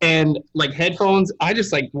and like headphones. I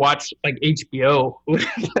just like watch like HBO,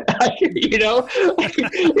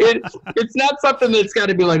 it's not something that's got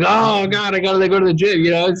to be like, oh God, I got to go to the gym.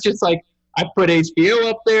 It's just like, I put HBO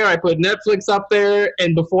up there, I put Netflix up there,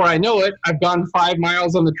 and before I know it, I've gone 5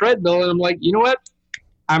 miles on the treadmill, and I'm like, you know what?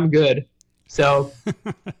 I'm good. So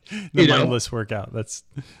the mindless workout. That's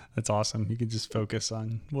awesome. You can just focus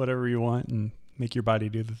on whatever you want and make your body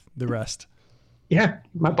do the rest. Yeah,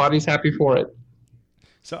 my body's happy for it.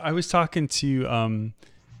 So I was talking to,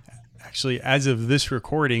 actually, as of this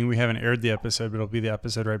recording, we haven't aired the episode, but it'll be the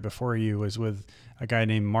episode right before you, was with a guy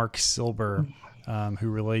named Mark Silber, who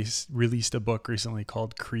released a book recently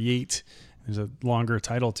called Create. There's a longer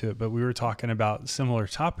title to it, but we were talking about a similar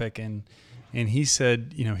topic, and he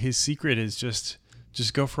said, his secret is just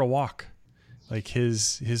go for a walk. Like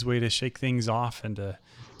his way to shake things off and to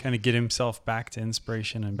kind of get himself back to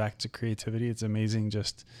inspiration and back to creativity. It's amazing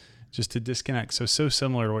just to disconnect. So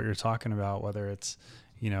similar to what you're talking about, whether it's,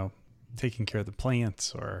 taking care of the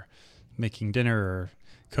plants or making dinner or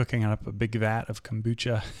cooking up a big vat of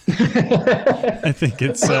kombucha. I think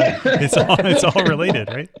it's all related,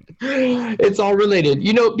 right? It's all related,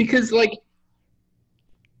 because like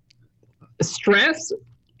stress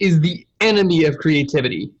is the enemy of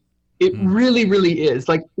creativity. It really, really is.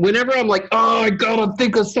 Like whenever I'm like, oh, I gotta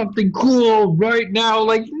think of something cool right now.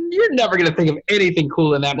 Like you're never gonna think of anything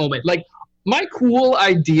cool in that moment. Like my cool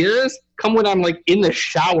ideas come when I'm like in the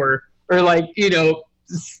shower or like, totally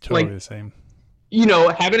like the same.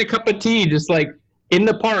 Having a cup of tea, just like in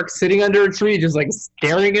the park, sitting under a tree, just like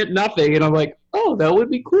staring at nothing. And I'm like, oh, that would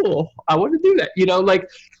be cool. I want to do that. Like,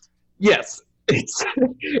 yes, it's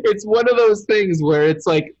one of those things where it's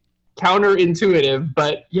like counterintuitive,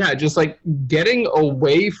 but yeah, just like getting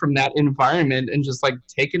away from that environment and just like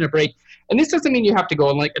taking a break. And this doesn't mean you have to go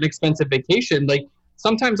on like an expensive vacation. Like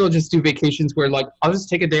sometimes I'll just do vacations where like I'll just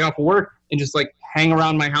take a day off of work and just like hang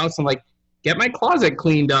around my house and like get my closet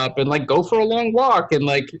cleaned up and like go for a long walk and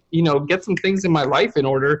like, get some things in my life in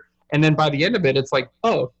order. And then by the end of it, it's like,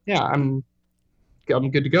 oh yeah, I'm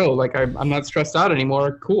good to go. Like I'm not stressed out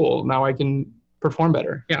anymore. Cool. Now I can perform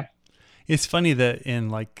better. Yeah. It's funny that in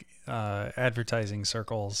like advertising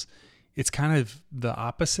circles, it's kind of the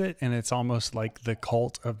opposite, and it's almost like the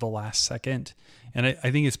cult of the last second. And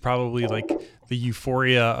I think it's probably like the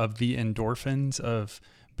euphoria of the endorphins of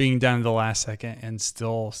being down to the last second and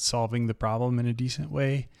still solving the problem in a decent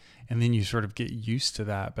way. And then you sort of get used to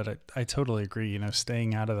that. But I totally agree,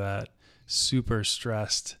 staying out of that super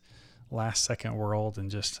stressed last second world and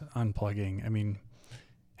just unplugging. I mean,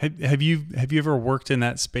 have you ever worked in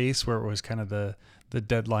that space where it was kind of the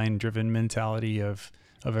deadline driven mentality of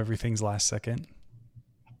everything's last second?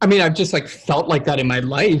 I mean, I've just like felt like that in my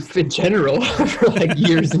life in general for like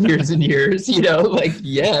years and years and years, you know, like,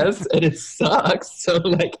 yes, and it sucks. So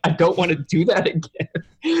like, I don't want to do that again.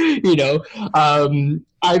 You know,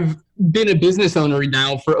 I've been a business owner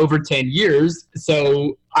now for over 10 years.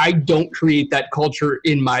 So I don't create that culture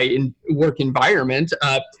in my work environment.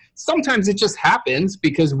 Sometimes it just happens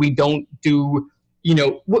because we don't do, you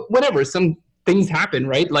know, whatever, some things happen,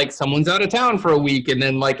 right? Like someone's out of town for a week and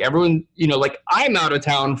then like everyone, you know, like I'm out of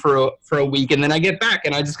town for a week and then I get back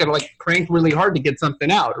and I just got to like crank really hard to get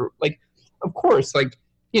something out. Or like, of course, like,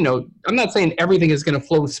 you know, I'm not saying everything is going to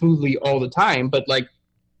flow smoothly all the time, but like,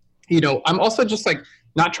 you know, I'm also just like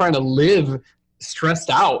not trying to live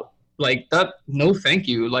stressed out like that. No, thank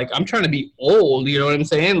you. Like I'm trying to be old, you know what I'm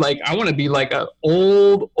saying? Like I want to be like a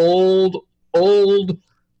old,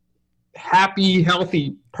 happy,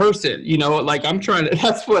 healthy person, you know, like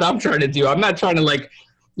that's what I'm trying to do. I'm not trying to like,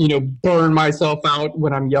 you know, burn myself out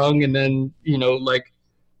when I'm young and then, you know, like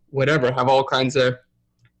whatever, have all kinds of,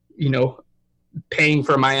 you know, paying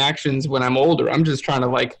for my actions when I'm older. I'm just trying to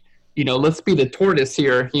like, you know, let's be the tortoise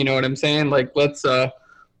here. You know what I'm saying? Like, let's,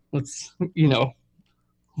 you know,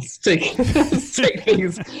 let's take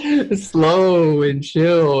things as slow and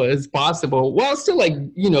chill as possible while still like,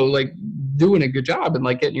 you know, like doing a good job and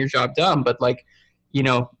like getting your job done. But like, you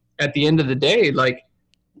know, at the end of the day, like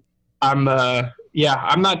I'm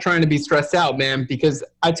not trying to be stressed out, man, because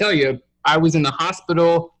I tell you, I was in the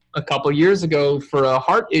hospital a couple years ago for a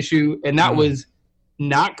heart issue and that was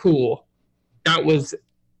not cool. That was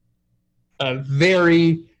a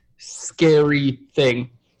very scary thing.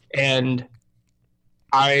 And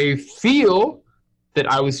I feel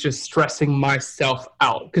that I was just stressing myself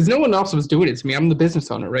out because no one else was doing it to me. I'm the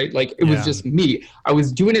business owner, right? Like it was just me. I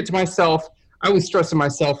was doing it to myself. I was stressing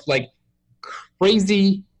myself like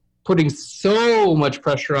crazy, putting so much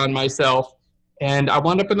pressure on myself. And I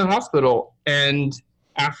wound up in the hospital. And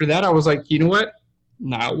after that, I was like, you know what?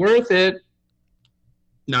 Not worth it.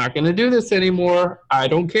 Not going to do this anymore. I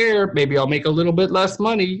don't care. Maybe I'll make a little bit less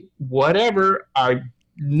money. Whatever. I'm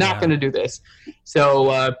not going to do this.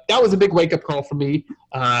 So that was a big wake-up call for me.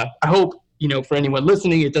 I hope, you know, for anyone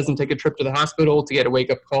listening, it doesn't take a trip to the hospital to get a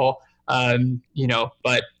wake-up call. You know,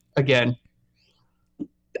 but again,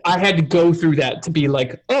 I had to go through that to be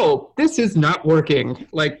like, oh, this is not working.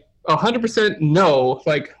 Like 100% no,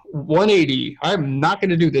 like 180. I'm not going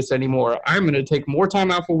to do this anymore. I'm going to take more time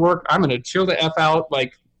out for work. I'm going to chill the F out.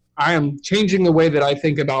 Like I am changing the way that I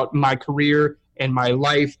think about my career and my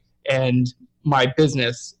life and my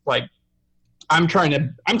business. Like I'm trying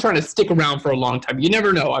to stick around for a long time. You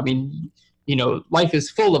never know. I mean, you know, life is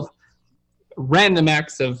full of random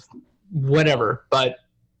acts of whatever, but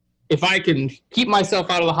if I can keep myself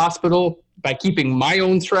out of the hospital by keeping my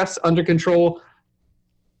own stress under control,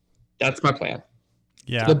 that's my plan.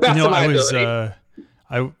 Yeah. The best of my ability.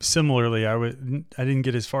 I didn't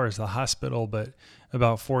get as far as the hospital, but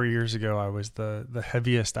about 4 years ago, I was the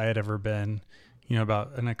heaviest I had ever been, you know,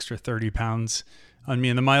 about an extra 30 pounds on me.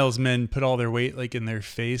 And the Miles men put all their weight like in their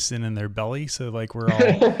face and in their belly. So like we're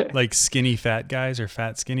all like skinny fat guys or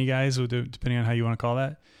fat skinny guys, depending on how you want to call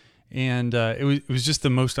that. And it was just the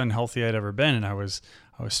most unhealthy I'd ever been. And I was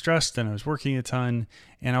stressed and I was working a ton.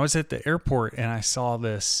 And I was at the airport and I saw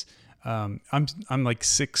this. I'm like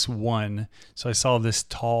 6'1", so I saw this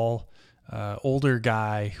tall, older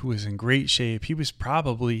guy who was in great shape. He was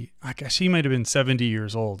probably, I guess he might have been 70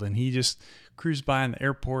 years old, and he just cruised by in the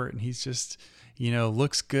airport, and he's just, you know,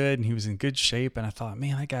 looks good, and he was in good shape. And I thought,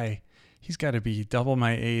 man, that guy, he's got to be double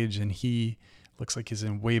my age, and he looks like he's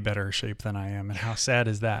in way better shape than I am. And how sad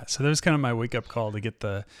is that? So that was kind of my wake up call to get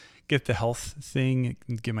the health thing,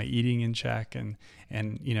 get my eating in check, and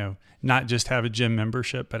you know, not just have a gym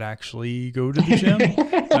membership, but actually go to the gym.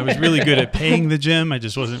 I was really good at paying the gym. I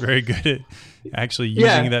just wasn't very good at actually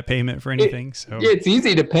using that payment for anything. So it's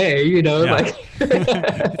easy to pay, you know, like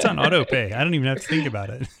it's on auto pay. I don't even have to think about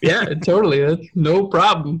it. Yeah, totally. That's no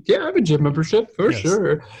problem. Yeah, I have a gym membership for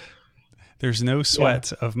sure. There's no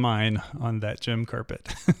sweat of mine on that gym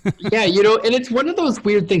carpet. Yeah, you know, and it's one of those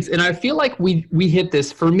weird things. And I feel like we hit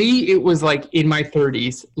this. For me, it was like in my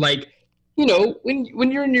 30s. Like, you know, when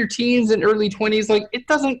you're in your teens and early 20s, like it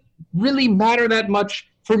doesn't really matter that much.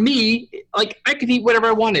 For me, like I could eat whatever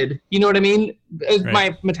I wanted. You know what I mean? As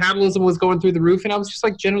my metabolism was going through the roof, and I was just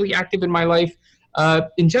like generally active in my life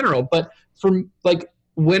in general. But for like,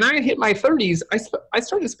 when I hit my 30s, I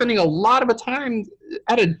started spending a lot of time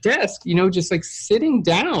at a desk, you know, just like sitting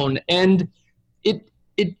down, and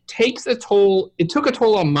it takes a toll. It took a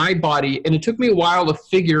toll on my body, and it took me a while to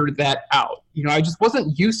figure that out. You know, I just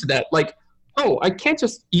wasn't used to that. Like, oh, I can't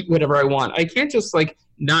just eat whatever I want. I can't just like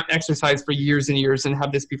not exercise for years and years and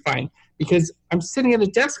have this be fine, because I'm sitting at a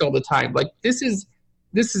desk all the time. Like this is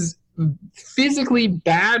physically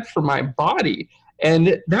bad for my body.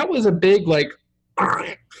 And that was a big, like,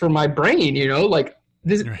 for my brain, like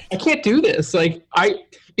this, right. I can't do this. Like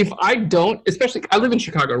if I don't, especially I live in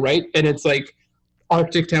Chicago, right? And it's like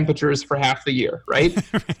Arctic temperatures for half the year, right?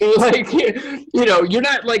 So like, you're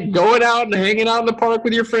not like going out and hanging out in the park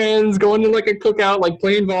with your friends, going to like a cookout, like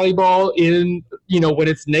playing volleyball in, when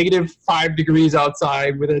it's -5 degrees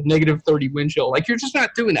outside with a -30 wind chill. Like you're just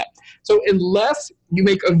not doing that. So unless you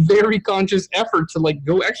make a very conscious effort to like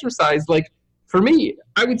go exercise, like for me,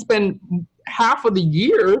 I would spend half of the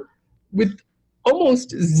year with almost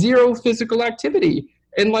zero physical activity.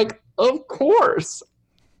 And like, of course,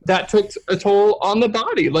 that takes a toll on the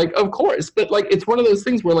body, like, of course. But like, it's one of those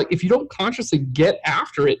things where like, if you don't consciously get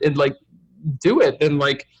after it and like do it, then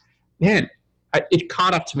like, man, it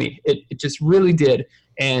caught up to me. It just really did.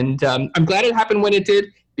 And I'm glad it happened when it did,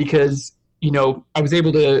 because, I was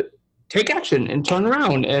able to take action and turn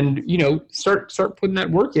around and, start putting that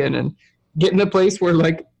work in and get in a place where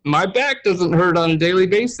like my back doesn't hurt on a daily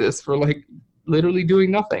basis for like literally doing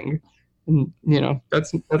nothing. And,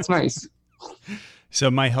 that's nice. So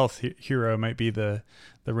my health hero might be the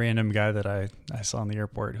random guy that I saw in the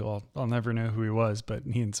airport who I'll never know who he was, but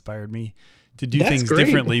he inspired me to do things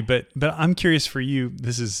differently. But I'm curious for you,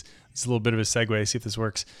 it's a little bit of a segue, see if this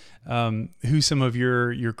works. Who some of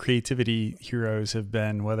your creativity heroes have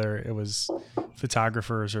been, whether it was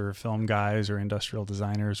photographers or film guys or industrial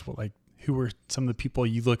designers, who were some of the people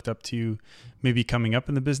you looked up to maybe coming up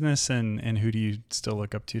in the business, and who do you still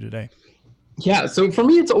look up to today? Yeah. So for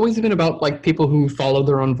me, it's always been about like people who follow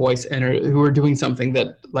their own voice and who are doing something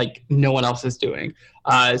that like no one else is doing.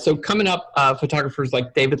 So coming up, photographers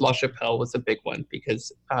like David LaChapelle was a big one,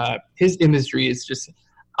 because his imagery is just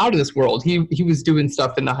out of this world. He was doing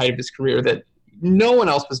stuff in the height of his career that no one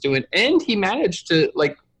else was doing. And he managed to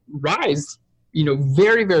like rise,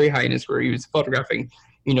 very, very high in his career. He was photographing,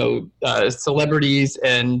 celebrities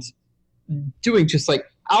and doing just like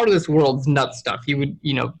out of this world's nut stuff. He would,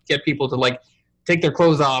 get people to like take their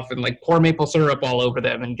clothes off and like pour maple syrup all over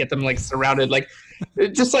them and get them like surrounded. Like,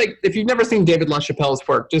 just like, if you've never seen David LaChapelle's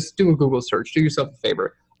work, just do a Google search, do yourself a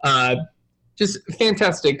favor. Just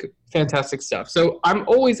fantastic stuff. So I'm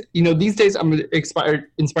always, these days I'm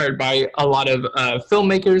inspired by a lot of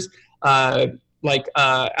filmmakers, like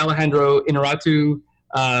Alejandro Inarritu,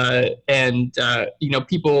 and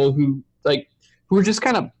people who are just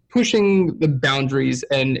kind of pushing the boundaries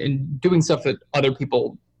and doing stuff that other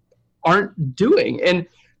people aren't doing. And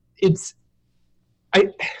it's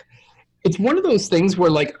one of those things where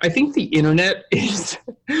like, I think the internet is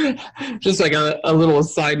just like a little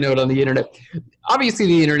side note on the internet. Obviously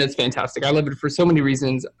the internet's fantastic. I love it for so many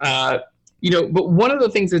reasons. But one of the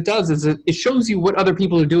things it does is it shows you what other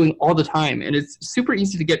people are doing all the time. And it's super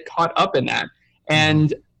easy to get caught up in that.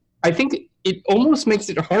 And I think it almost makes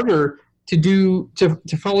it harder to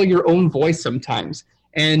follow your own voice sometimes.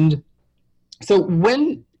 And so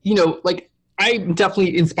when, I'm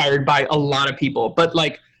definitely inspired by a lot of people, but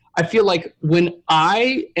like, I feel like when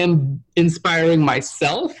I am inspiring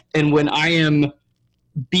myself and when I am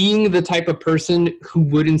being the type of person who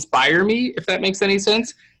would inspire me, if that makes any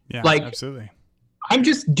sense. Yeah, like, absolutely. I'm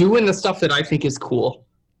just doing the stuff that I think is cool.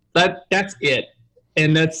 That's it.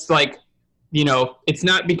 And that's like, it's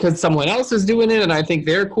not because someone else is doing it and I think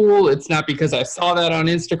they're cool. It's not because I saw that on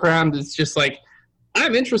Instagram. It's just like,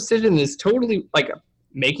 I'm interested in this totally, like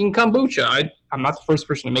making kombucha. I'm not the first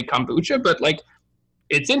person to make kombucha, but like,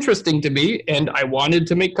 it's interesting to me and I wanted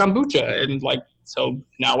to make kombucha. And like, so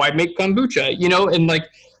now I make kombucha, and like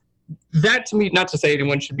that to me, not to say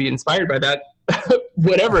anyone should be inspired by that,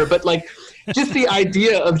 whatever, but like just the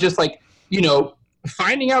idea of just like,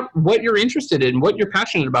 finding out what you're interested in, what you're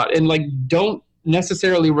passionate about, and like don't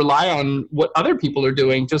necessarily rely on what other people are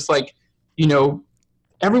doing. Just like,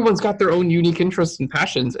 everyone's got their own unique interests and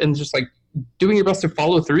passions, and just like doing your best to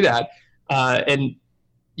follow through that. And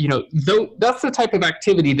though that's the type of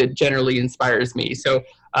activity that generally inspires me. So,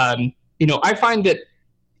 I find that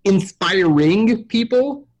inspiring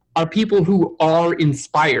people are people who are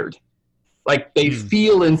inspired. Like they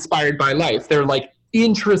feel inspired by life. They're like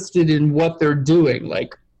interested in what they're doing.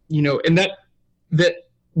 Like, and that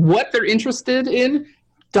what they're interested in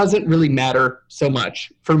doesn't really matter so much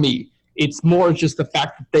for me. It's more just the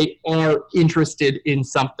fact that they are interested in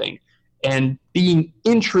something, and being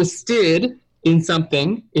interested in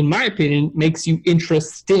something, in my opinion, makes you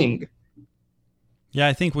interesting. Yeah,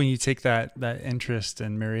 I think when you take that interest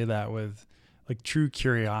and marry that with like true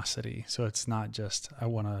curiosity, so it's not just I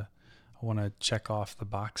want to check off the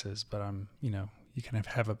boxes, but I'm you kind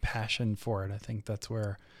of have a passion for it. I think that's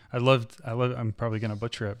where I'm probably going to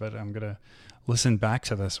butcher it, but I'm going to listen back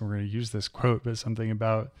to this. We're going to use this quote, but something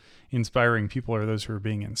about inspiring people or those who are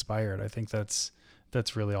being inspired. I think that's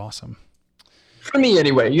really awesome. For me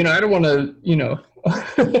anyway, I don't want to,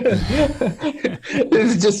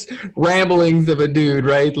 this is just ramblings of a dude,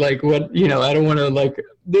 right? Like what, I don't want to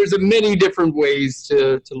there's many different ways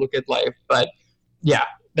to look at life, but yeah,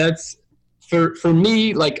 that's for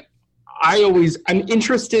me, I'm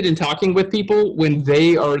interested in talking with people when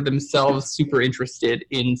they are themselves super interested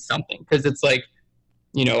in something. Cause it's like,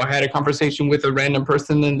 I had a conversation with a random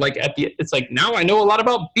person and it's like, now I know a lot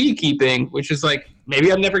about beekeeping, which is like,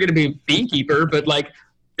 maybe I'm never going to be a beekeeper, but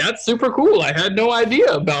that's super cool. I had no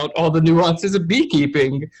idea about all the nuances of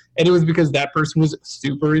beekeeping. And it was because that person was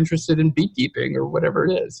super interested in beekeeping or whatever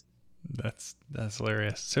it is. That's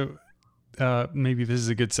hilarious. So maybe this is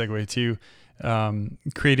a good segue too.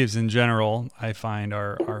 Creatives in general, I find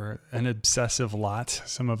are an obsessive lot.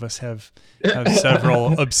 Some of us have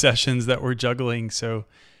several obsessions that we're juggling. So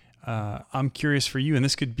I'm curious for you, and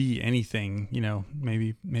this could be anything,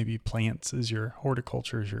 maybe plants is your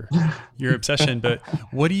horticulture is your obsession, but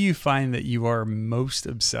what do you find that you are most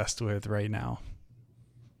obsessed with right now?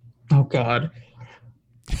 Oh God.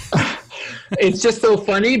 It's just so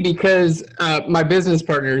funny because my business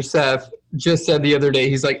partner, Seth, just said the other day,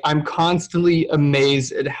 he's like, I'm constantly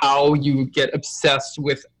amazed at how you get obsessed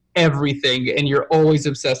with everything and you're always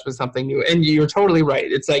obsessed with something new. And you're totally right.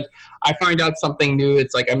 It's like, I find out something new.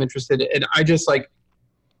 It's like, I'm interested and I just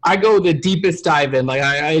I go the deepest dive in.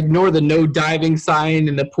 I ignore the no diving sign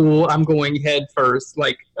in the pool. I'm going head first,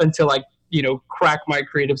 until I, crack my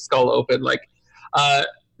creative skull open.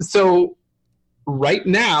 So right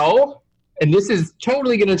now, and this is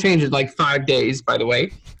totally going to change in 5 days, by the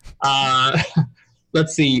way.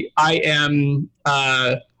 Let's see. I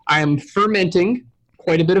am fermenting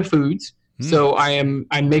quite a bit of foods. So I'm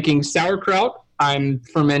making sauerkraut. I'm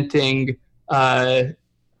fermenting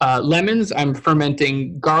lemons. I'm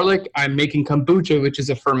fermenting garlic. I'm making kombucha, which is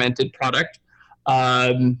a fermented product.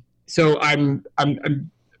 So I'm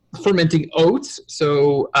fermenting oats.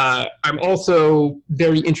 So I'm also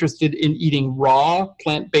very interested in eating raw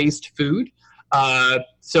plant-based food.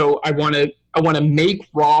 So I want to make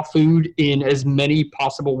raw food in as many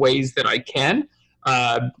possible ways that I can.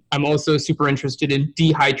 I'm also super interested in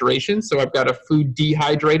dehydration. So I've got a food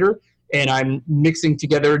dehydrator and I'm mixing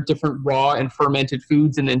together different raw and fermented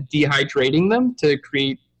foods and then dehydrating them to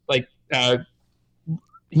create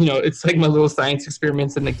it's like my little science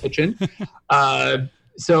experiments in the kitchen. And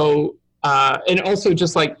also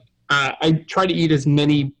just I try to eat as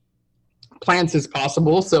many plants as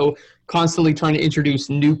possible. So constantly trying to introduce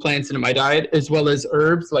new plants into my diet as well as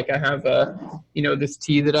herbs. I have this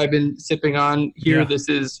tea that I've been sipping on here. Yeah.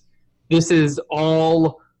 This is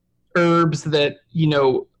all herbs that,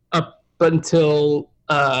 up until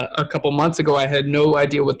a couple months ago, I had no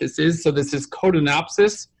idea what this is. So this is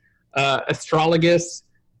Codonopsis, astragalus,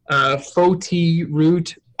 faux tea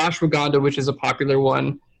root, ashwagandha, which is a popular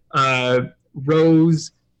one,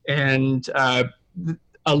 rose, and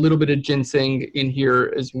a little bit of ginseng in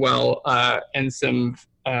here as well, and some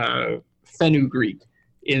fenugreek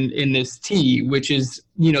in this tea, which is,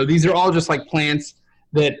 these are all just plants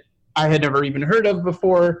that I had never even heard of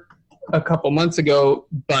before a couple months ago,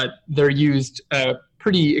 but they're used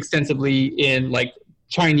pretty extensively in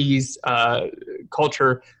Chinese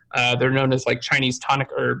culture. They're known as Chinese tonic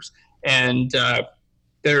herbs, and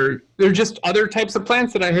they're just other types of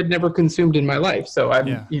plants that I had never consumed in my life. So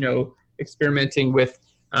I'm experimenting with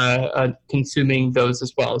consuming those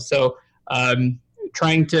as well. So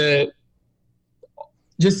trying to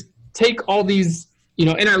just take all these,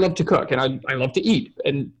 and I love to cook and I love to eat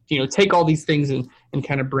and, take all these things and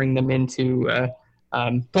kind of bring them into,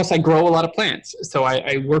 plus I grow a lot of plants. So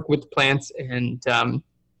I work with plants and,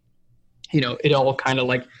 it all kind of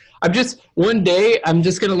one day I'm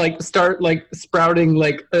just going to start sprouting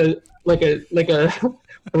like a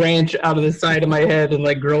branch out of the side of my head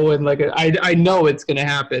and growing I know it's going to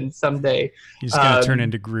happen someday. You're just going to turn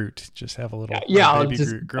into Groot. Just have a little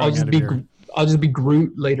Groot I'll just be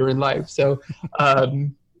Groot later in life. So,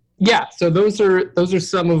 so those are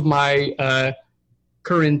some of my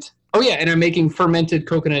current. Oh yeah, and I'm making fermented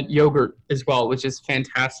coconut yogurt as well, which is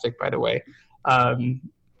fantastic, by the way.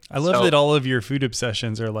 I love that all of your food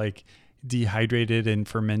obsessions are dehydrated and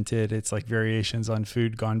fermented. It's variations on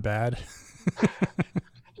food gone bad.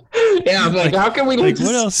 Yeah, I'm how can we what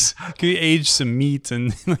else? Can we age some meat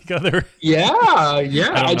and other? Yeah. I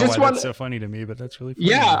don't know why that's so funny to me, but that's really funny.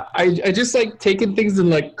 Yeah, I just taking things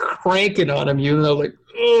and cranking on them.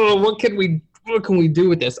 Oh, what can we what can we do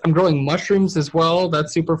with this? I'm growing mushrooms as well.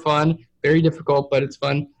 That's super fun. Very difficult, but it's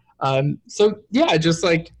fun. So yeah, just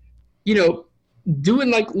like, doing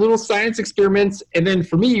like little science experiments. And then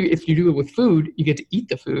for me, if you do it with food, you get to eat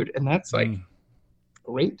the food. And that's like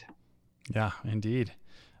great. Yeah, indeed.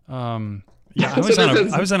 Yeah,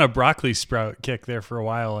 I was on a broccoli sprout kick there for a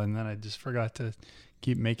while, and then I just forgot to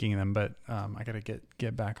keep making them. But I got to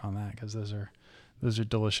get back on that because those are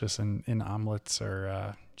delicious in omelets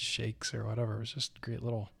or shakes or whatever. It was just great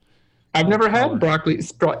little. I've never had broccoli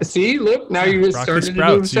sprout. See, look, now you just started to do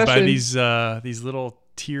obsession. You buy these little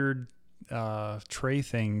tiered tray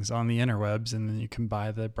things on the interwebs, and then you can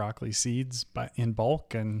buy the broccoli seeds in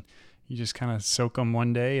bulk, and you just kind of soak them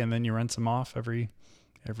one day, and then you rinse them off every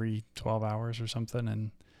 12 hours or something,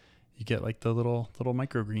 and you get like the little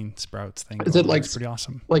microgreen sprouts thing. Is it like pretty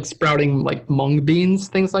awesome? Like sprouting like mung beans,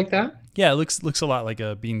 things like that? Yeah, it looks a lot like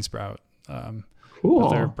a bean sprout. Cool. But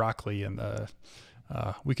they're broccoli, and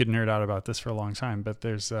we could nerd out about this for a long time, but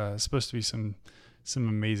there's supposed to be some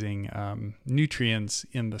amazing nutrients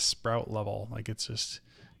in the sprout level. Like it's just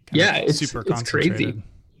it's super it's concentrated. Crazy.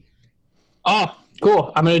 Oh,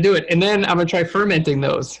 cool! I'm gonna do it, and then I'm gonna try fermenting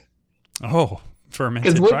those. Oh,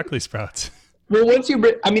 fermented broccoli sprouts. Well,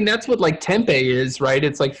 that's what like tempeh is, right?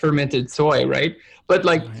 It's like fermented soy, right? But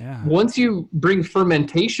like once you bring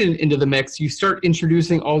fermentation into the mix, you start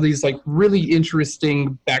introducing all these like really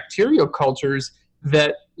interesting bacterial cultures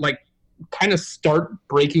that like kind of start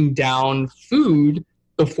breaking down food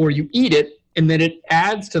before you eat it. And then it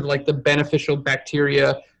adds to like the beneficial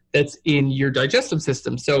bacteria that's in your digestive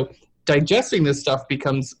system. So digesting this stuff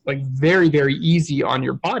becomes like very, very easy on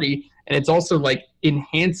your body. And it's also like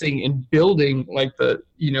enhancing and building like the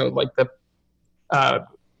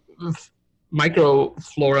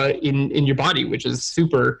microflora in your body, which is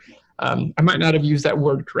super. I might not have used that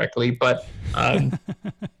word correctly, but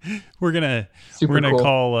we're gonna cool.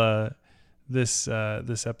 call this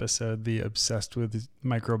episode the Obsessed with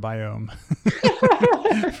Microbiome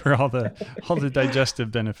for all the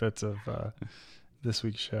digestive benefits of this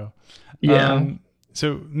week's show. Yeah.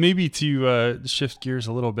 So maybe to shift gears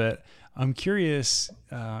a little bit, I'm curious.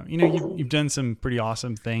 You've done some pretty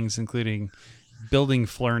awesome things, including building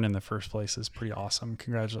Phlearn in the first place is pretty awesome.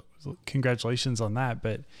 Congratulations on that.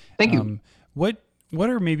 But thank you. What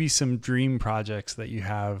are maybe some dream projects that you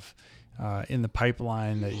have in the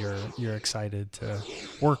pipeline that you're excited to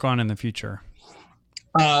work on in the future?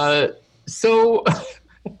 So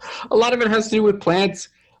a lot of it has to do with plants.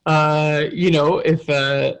 I'm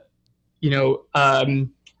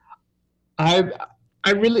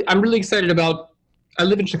really excited about. I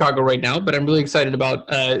live in Chicago right now, but I'm really excited about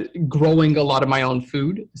growing a lot of my own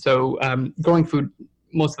food. So growing food,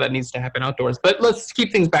 most of that needs to happen outdoors. But let's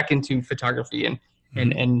keep things back into photography and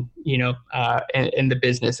the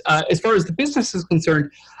business. As far as the business is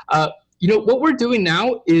concerned, what we're doing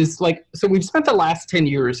now is so we've spent the last 10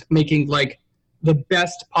 years making like the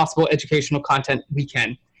best possible educational content we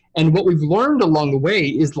can. And what we've learned along the way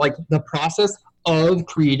is like the process of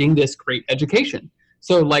creating this great education.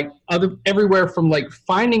 So like everywhere from like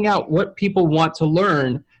finding out what people want to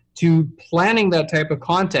learn to planning that type of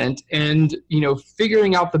content and,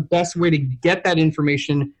 figuring out the best way to get that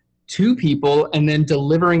information to people and then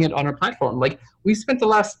delivering it on our platform. Like we spent the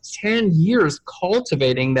last 10 years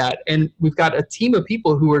cultivating that, and we've got a team of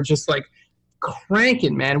people who are just like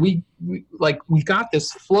cranking, man. We got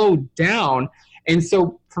this flow down. And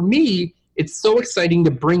so for me, it's so exciting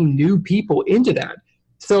to bring new people into that.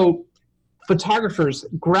 So photographers,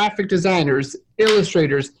 graphic designers,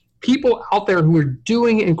 illustrators, people out there who are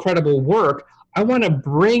doing incredible work, I want to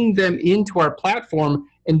bring them into our platform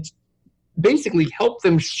and basically help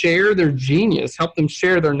them share their genius, help them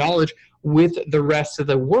share their knowledge with the rest of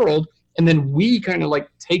the world. And then we kind of like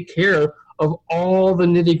take care of all the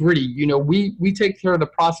nitty gritty. We take care of the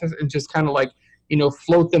process and just kind of like,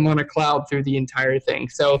 float them on a cloud through the entire thing.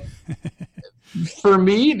 So for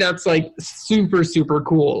me, that's like super, super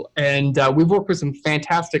cool. And we've worked with some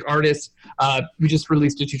fantastic artists. We just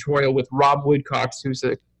released a tutorial with Rob Woodcox, who's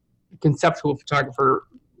a conceptual photographer.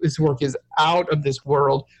 His work is out of this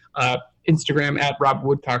world. Instagram at Rob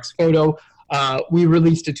Woodcox Photo. We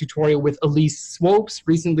released a tutorial with Elise Swopes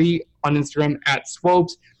recently on Instagram at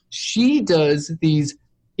Swopes. She does these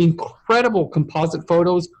incredible composite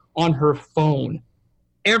photos on her phone.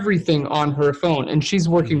 Everything on her phone. And she's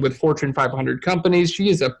working with Fortune 500 companies. She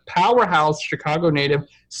is a powerhouse Chicago native,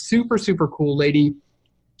 super, super cool lady.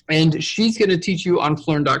 And she's going to teach you on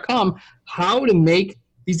Phlearn.com how to make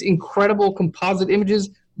these incredible composite images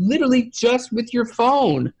literally just with your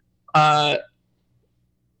phone.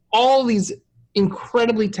 All these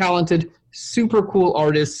incredibly talented, super cool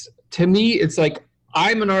artists to me, it's like,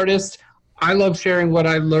 I'm an artist. I love sharing what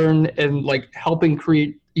I learn and like helping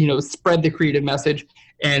create, spread the creative message.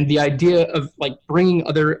 And the idea of like bringing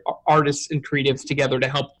other artists and creatives together to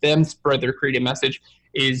help them spread their creative message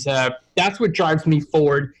is that's what drives me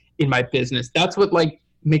forward in my business. That's what like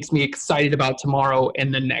makes me excited about tomorrow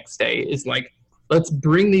and the next day is like, let's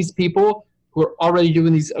bring these people who are already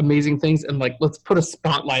doing these amazing things and like, let's put a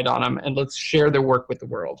spotlight on them and let's share their work with the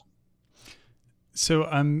world. So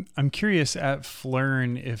I'm curious at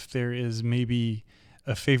Phlearn if there is maybe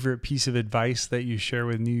a favorite piece of advice that you share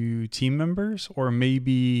with new team members, or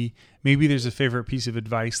maybe there's a favorite piece of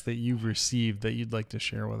advice that you've received that you'd like to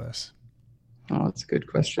share with us. Oh, that's a good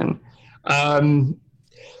question. Like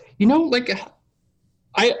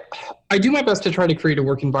I do my best to try to create a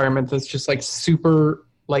work environment that's just like super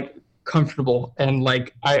like comfortable. And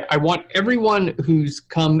like, I want everyone who's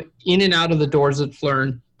come in and out of the doors at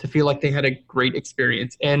Phlearn to feel like they had a great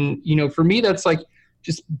experience. And, for me, that's like,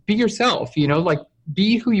 just be yourself, like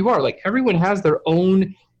be who you are. Like everyone has their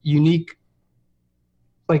own unique,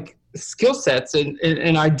 like skill sets and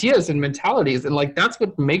ideas and mentalities. And like, that's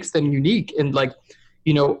what makes them unique. And like,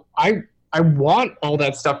 I want all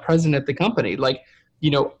that stuff present at the company. Like,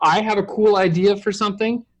 I have a cool idea for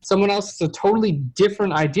something. Someone else has a totally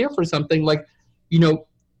different idea for something. Like,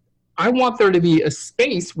 I want there to be a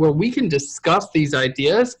space where we can discuss these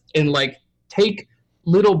ideas and like take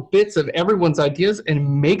little bits of everyone's ideas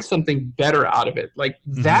and make something better out of it. Like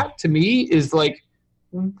that to me is like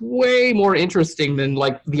way more interesting than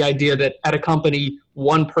like the idea that at a company,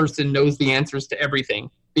 one person knows the answers to everything,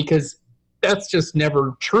 because that's just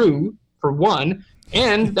never true for one.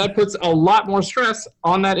 And that puts a lot more stress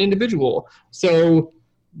on that individual. So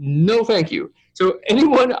no, thank you. So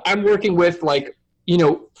anyone I'm working with, like,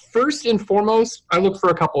 first and foremost, I look for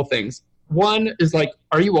a couple of things. One is like,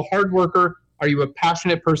 are you a hard worker? Are you a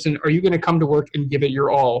passionate person? Are you going to come to work and give it your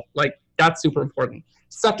all? Like, that's super important.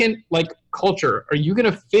 Second, like culture. Are you going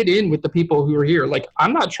to fit in with the people who are here? Like,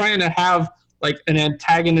 I'm not trying to have like an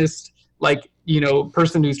antagonist, like,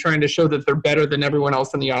 person who's trying to show that they're better than everyone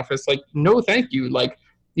else in the office. Like, no, thank you. Like,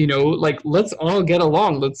 like let's all get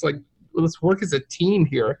along. Let's work as a team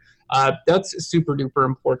here. That's super duper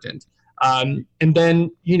important. And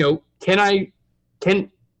then, can I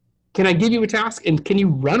give you a task and can you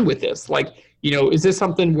run with this? Like, is this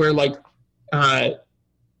something where like,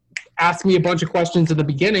 ask me a bunch of questions in the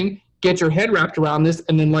beginning, get your head wrapped around this,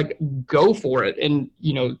 and then like go for it and,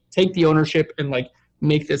 take the ownership and like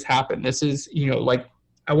make this happen. This is, like,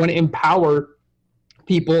 I want to empower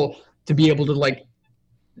people to be able to like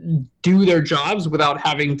do their jobs without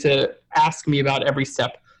having to ask me about every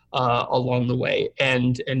step along the way,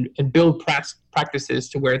 and build practices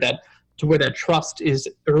to where that trust is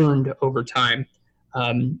earned over time.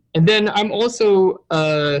 And then I'm also,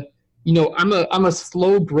 I'm a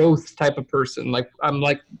slow growth type of person. Like I'm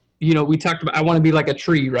like, we talked about, I want to be like a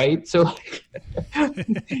tree, right? So, like,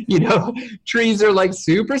 trees are like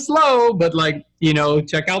super slow, but like,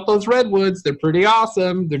 check out those redwoods. They're pretty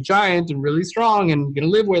awesome. They're giant and really strong and going to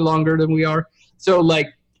live way longer than we are. So like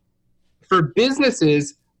for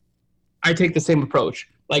businesses, I take the same approach.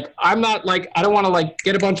 Like, I'm not like, I don't want to like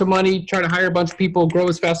get a bunch of money, try to hire a bunch of people, grow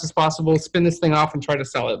as fast as possible, spin this thing off and try to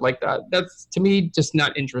sell it like that. That's, to me, just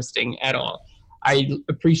not interesting at all. I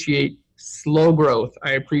appreciate slow growth.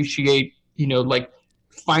 I appreciate, like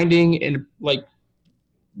finding and like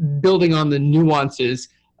building on the nuances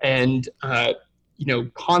and,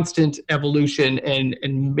 constant evolution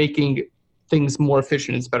and making things more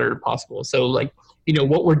efficient as better as possible. So like,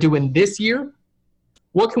 what we're doing this year,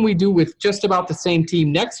 what can we do with just about the same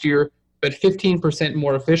team next year, but 15%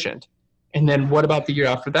 more efficient? And then what about the year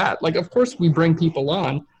after that? Like, of course we bring people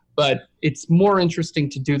on, but it's more interesting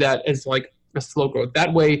to do that as like a slow growth.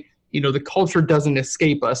 That way, the culture doesn't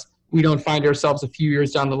escape us. We don't find ourselves a few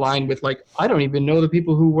years down the line with like, I don't even know the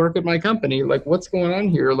people who work at my company. Like, what's going on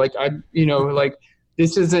here? Like, like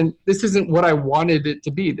this isn't what I wanted it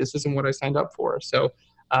to be. This isn't what I signed up for. So,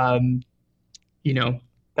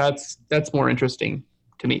 that's more interesting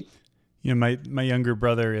to me. My younger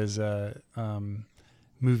brother is a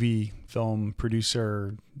movie film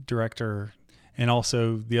producer, director, and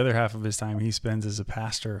also the other half of his time he spends as a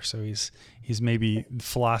pastor. So he's maybe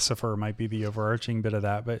philosopher might be the overarching bit of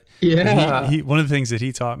that. But yeah, he one of the things that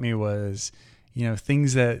he taught me was,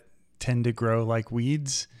 things that tend to grow like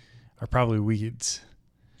weeds are probably weeds.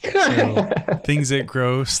 So things that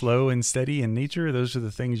grow slow and steady in nature, those are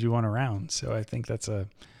the things you want around. So I think that's a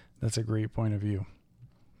great point of view.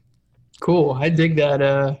 Cool. I dig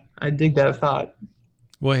that thought.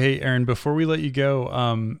 Well, hey, Aaron, before we let you go,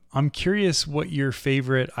 I'm curious what your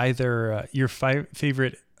favorite,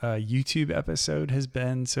 favorite YouTube episode has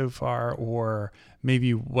been so far, or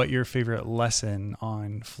maybe what your favorite lesson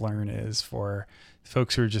on Phlearn is for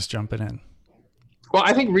folks who are just jumping in. Well,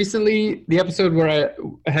 I think recently the episode where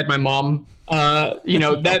I had my mom,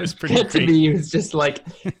 that to me was just like,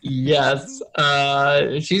 yes,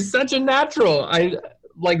 she's such a natural. I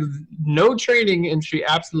like no training, and she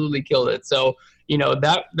absolutely killed it. So,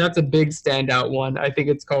 that's a big standout one. I think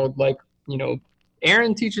it's called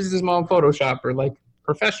Aaron teaches his mom Photoshop, or like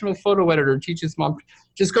professional photo editor teaches mom.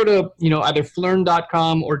 Just go to, either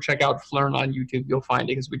Phlearn.com or check out Phlearn on YouTube. You'll find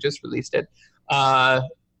it because we just released it.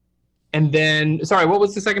 And then, sorry, what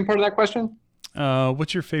was the second part of that question?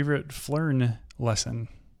 What's your favorite Phlearn lesson?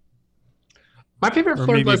 My favorite Phlearn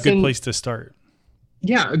maybe lesson. A good place to start.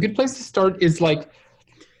 Yeah, a good place to start is like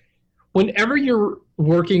whenever you're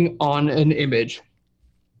working on an image,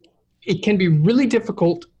 it can be really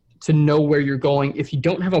difficult to know where you're going if you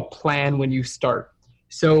don't have a plan when you start.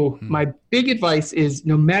 So my big advice is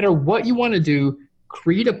no matter what you want to do,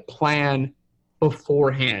 create a plan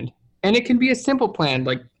beforehand. And it can be a simple plan,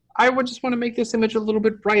 like I would just want to make this image a little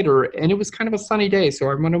bit brighter, and it was kind of a sunny day, so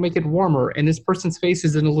I want to make it warmer, and this person's face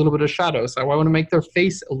is in a little bit of shadow, so I want to make their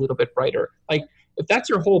face a little bit brighter. Like, if that's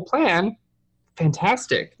your whole plan,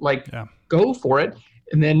 fantastic. Go for it,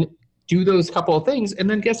 and then do those couple of things, and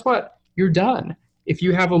then guess what? You're done. If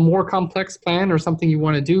you have a more complex plan or something you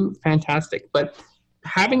want to do, fantastic. But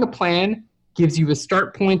having a plan gives you a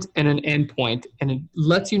start point and an end point, and it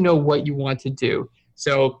lets you know what you want to do.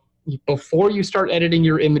 So before you start editing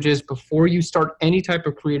your images, before you start any type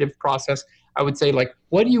of creative process, I would say,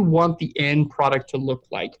 what do you want the end product to look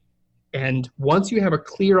like? And once you have a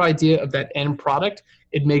clear idea of that end product,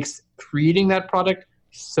 it makes creating that product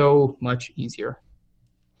so much easier.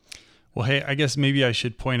 Well, hey, I guess maybe I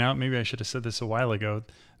should point out, maybe I should have said this a while ago.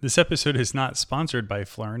 This episode is not sponsored by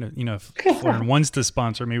Phlearn. If Phlearn wants to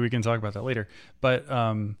sponsor, maybe we can talk about that later. But,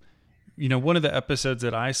 one of the episodes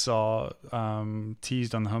that I saw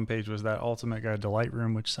teased on the homepage was that Ultimate Guide to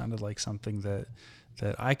Lightroom, which sounded like something that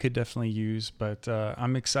I could definitely use. But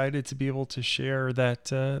I'm excited to be able to share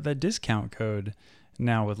that discount code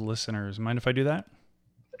now with listeners. Mind if I do that?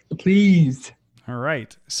 Please. All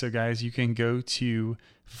right. So, guys, you can go to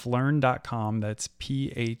Phlearn.com. That's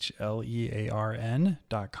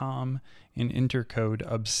PHLEARN.com and enter code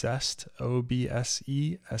OBSESSED,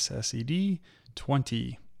 OBSESSED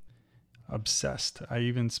 20. Obsessed. I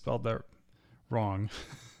even spelled that wrong.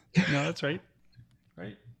 No, that's right.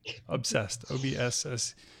 Right. Obsessed.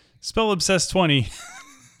 OBSS. Spell obsessed 20.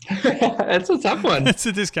 That's a tough one. That's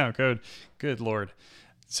a discount code. Good Lord.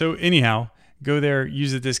 So anyhow, go there,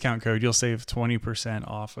 use the discount code. You'll save 20%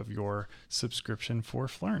 off of your subscription for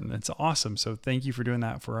Phlearn. That's awesome. So thank you for doing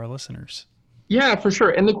that for our listeners. Yeah, for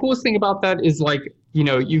sure. And the coolest thing about that is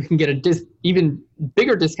you can get even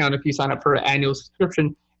bigger discount if you sign up for an annual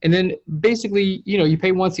subscription. And then basically, you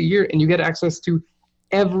pay once a year and you get access to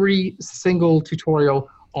every single tutorial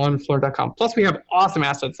on Phlearn.com. Plus, we have awesome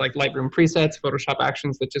assets like Lightroom presets, Photoshop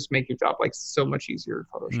actions that just make your job so much easier in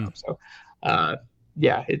Photoshop. So,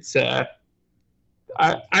 it's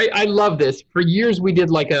I love this. For years, we did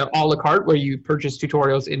a a la carte where you purchase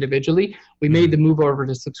tutorials individually. We made the move over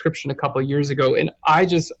to subscription a couple of years ago, and I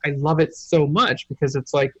love it so much because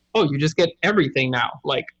it's you just get everything now.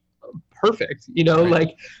 Perfect,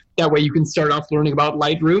 right. That way you can start off learning about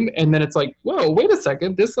Lightroom, and then it's whoa, wait a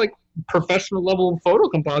second, this professional level photo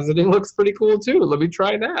compositing looks pretty cool too. Let me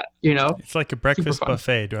try that. It's like a breakfast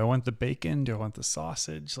buffet. Do I want the bacon? Do I want the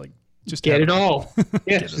sausage? Just get it all.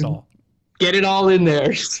 Yeah, get it all. Get it all in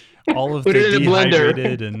there. All of Put the it in a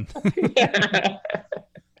dehydrated and.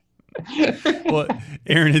 Well,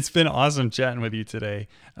 Aaron, it's been awesome chatting with you today.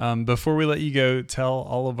 Before we let you go, tell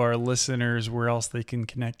all of our listeners where else they can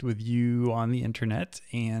connect with you on the internet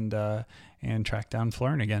and track down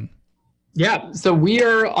Phlearn again. Yeah, so we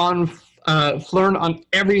are on Phlearn on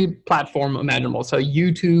every platform imaginable. So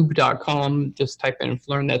youtube.com, just type in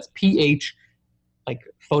Phlearn. That's PH,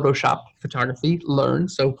 Photoshop photography, learn.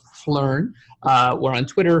 So Phlearn. We're on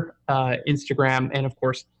Twitter, Instagram, and of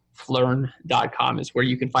course, Phlearn.com is where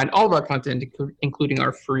you can find all of our content, including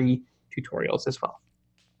our free tutorials as well.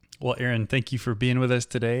 Well, Aaron, thank you for being with us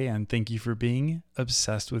today, and thank you for being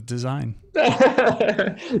obsessed with design.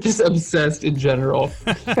 Just obsessed in general.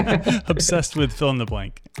 Obsessed with fill in the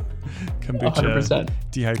blank. Kombucha, 100%.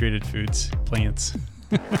 Dehydrated foods, plants.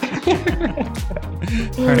 All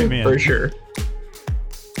right, man. For sure.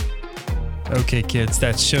 Okay, kids,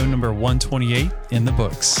 that's show number 128 in the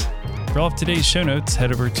books. For all of today's show notes,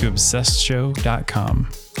 head over to obsessedshow.com.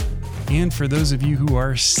 And for those of you who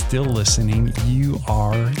are still listening, you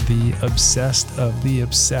are the obsessed of the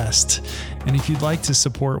obsessed. And if you'd like to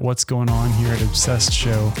support what's going on here at Obsessed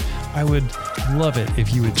Show, I would love it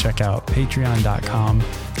if you would check out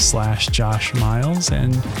patreon.com/Josh Miles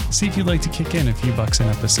and see if you'd like to kick in a few bucks an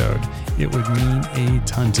episode. It would mean a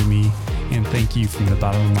ton to me, and thank you from the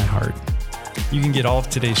bottom of my heart. You can get all of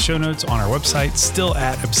today's show notes on our website, still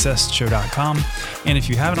at obsessedshow.com. And if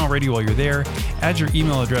you haven't already while you're there, add your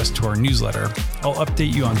email address to our newsletter. I'll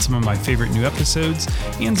update you on some of my favorite new episodes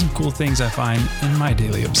and some cool things I find in my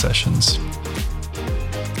daily obsessions.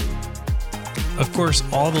 Of course,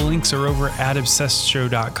 all the links are over at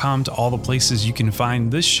obsessedshow.com to all the places you can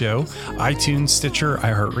find this show: iTunes, Stitcher,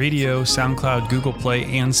 iHeartRadio, SoundCloud, Google Play,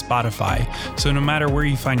 and Spotify. So no matter where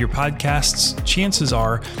you find your podcasts, chances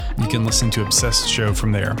are you can listen to Obsessed Show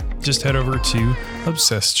from there. Just head over to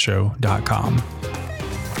obsessedshow.com.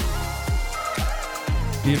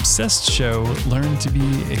 The Obsessed Show learned to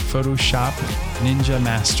be a Photoshop ninja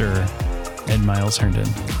master. Ed Miles Herndon,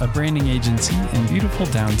 a branding agency in beautiful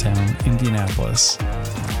downtown Indianapolis.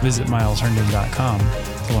 Visit milesherndon.com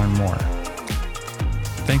to learn more.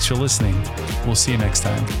 Thanks for listening. We'll see you next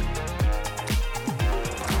time.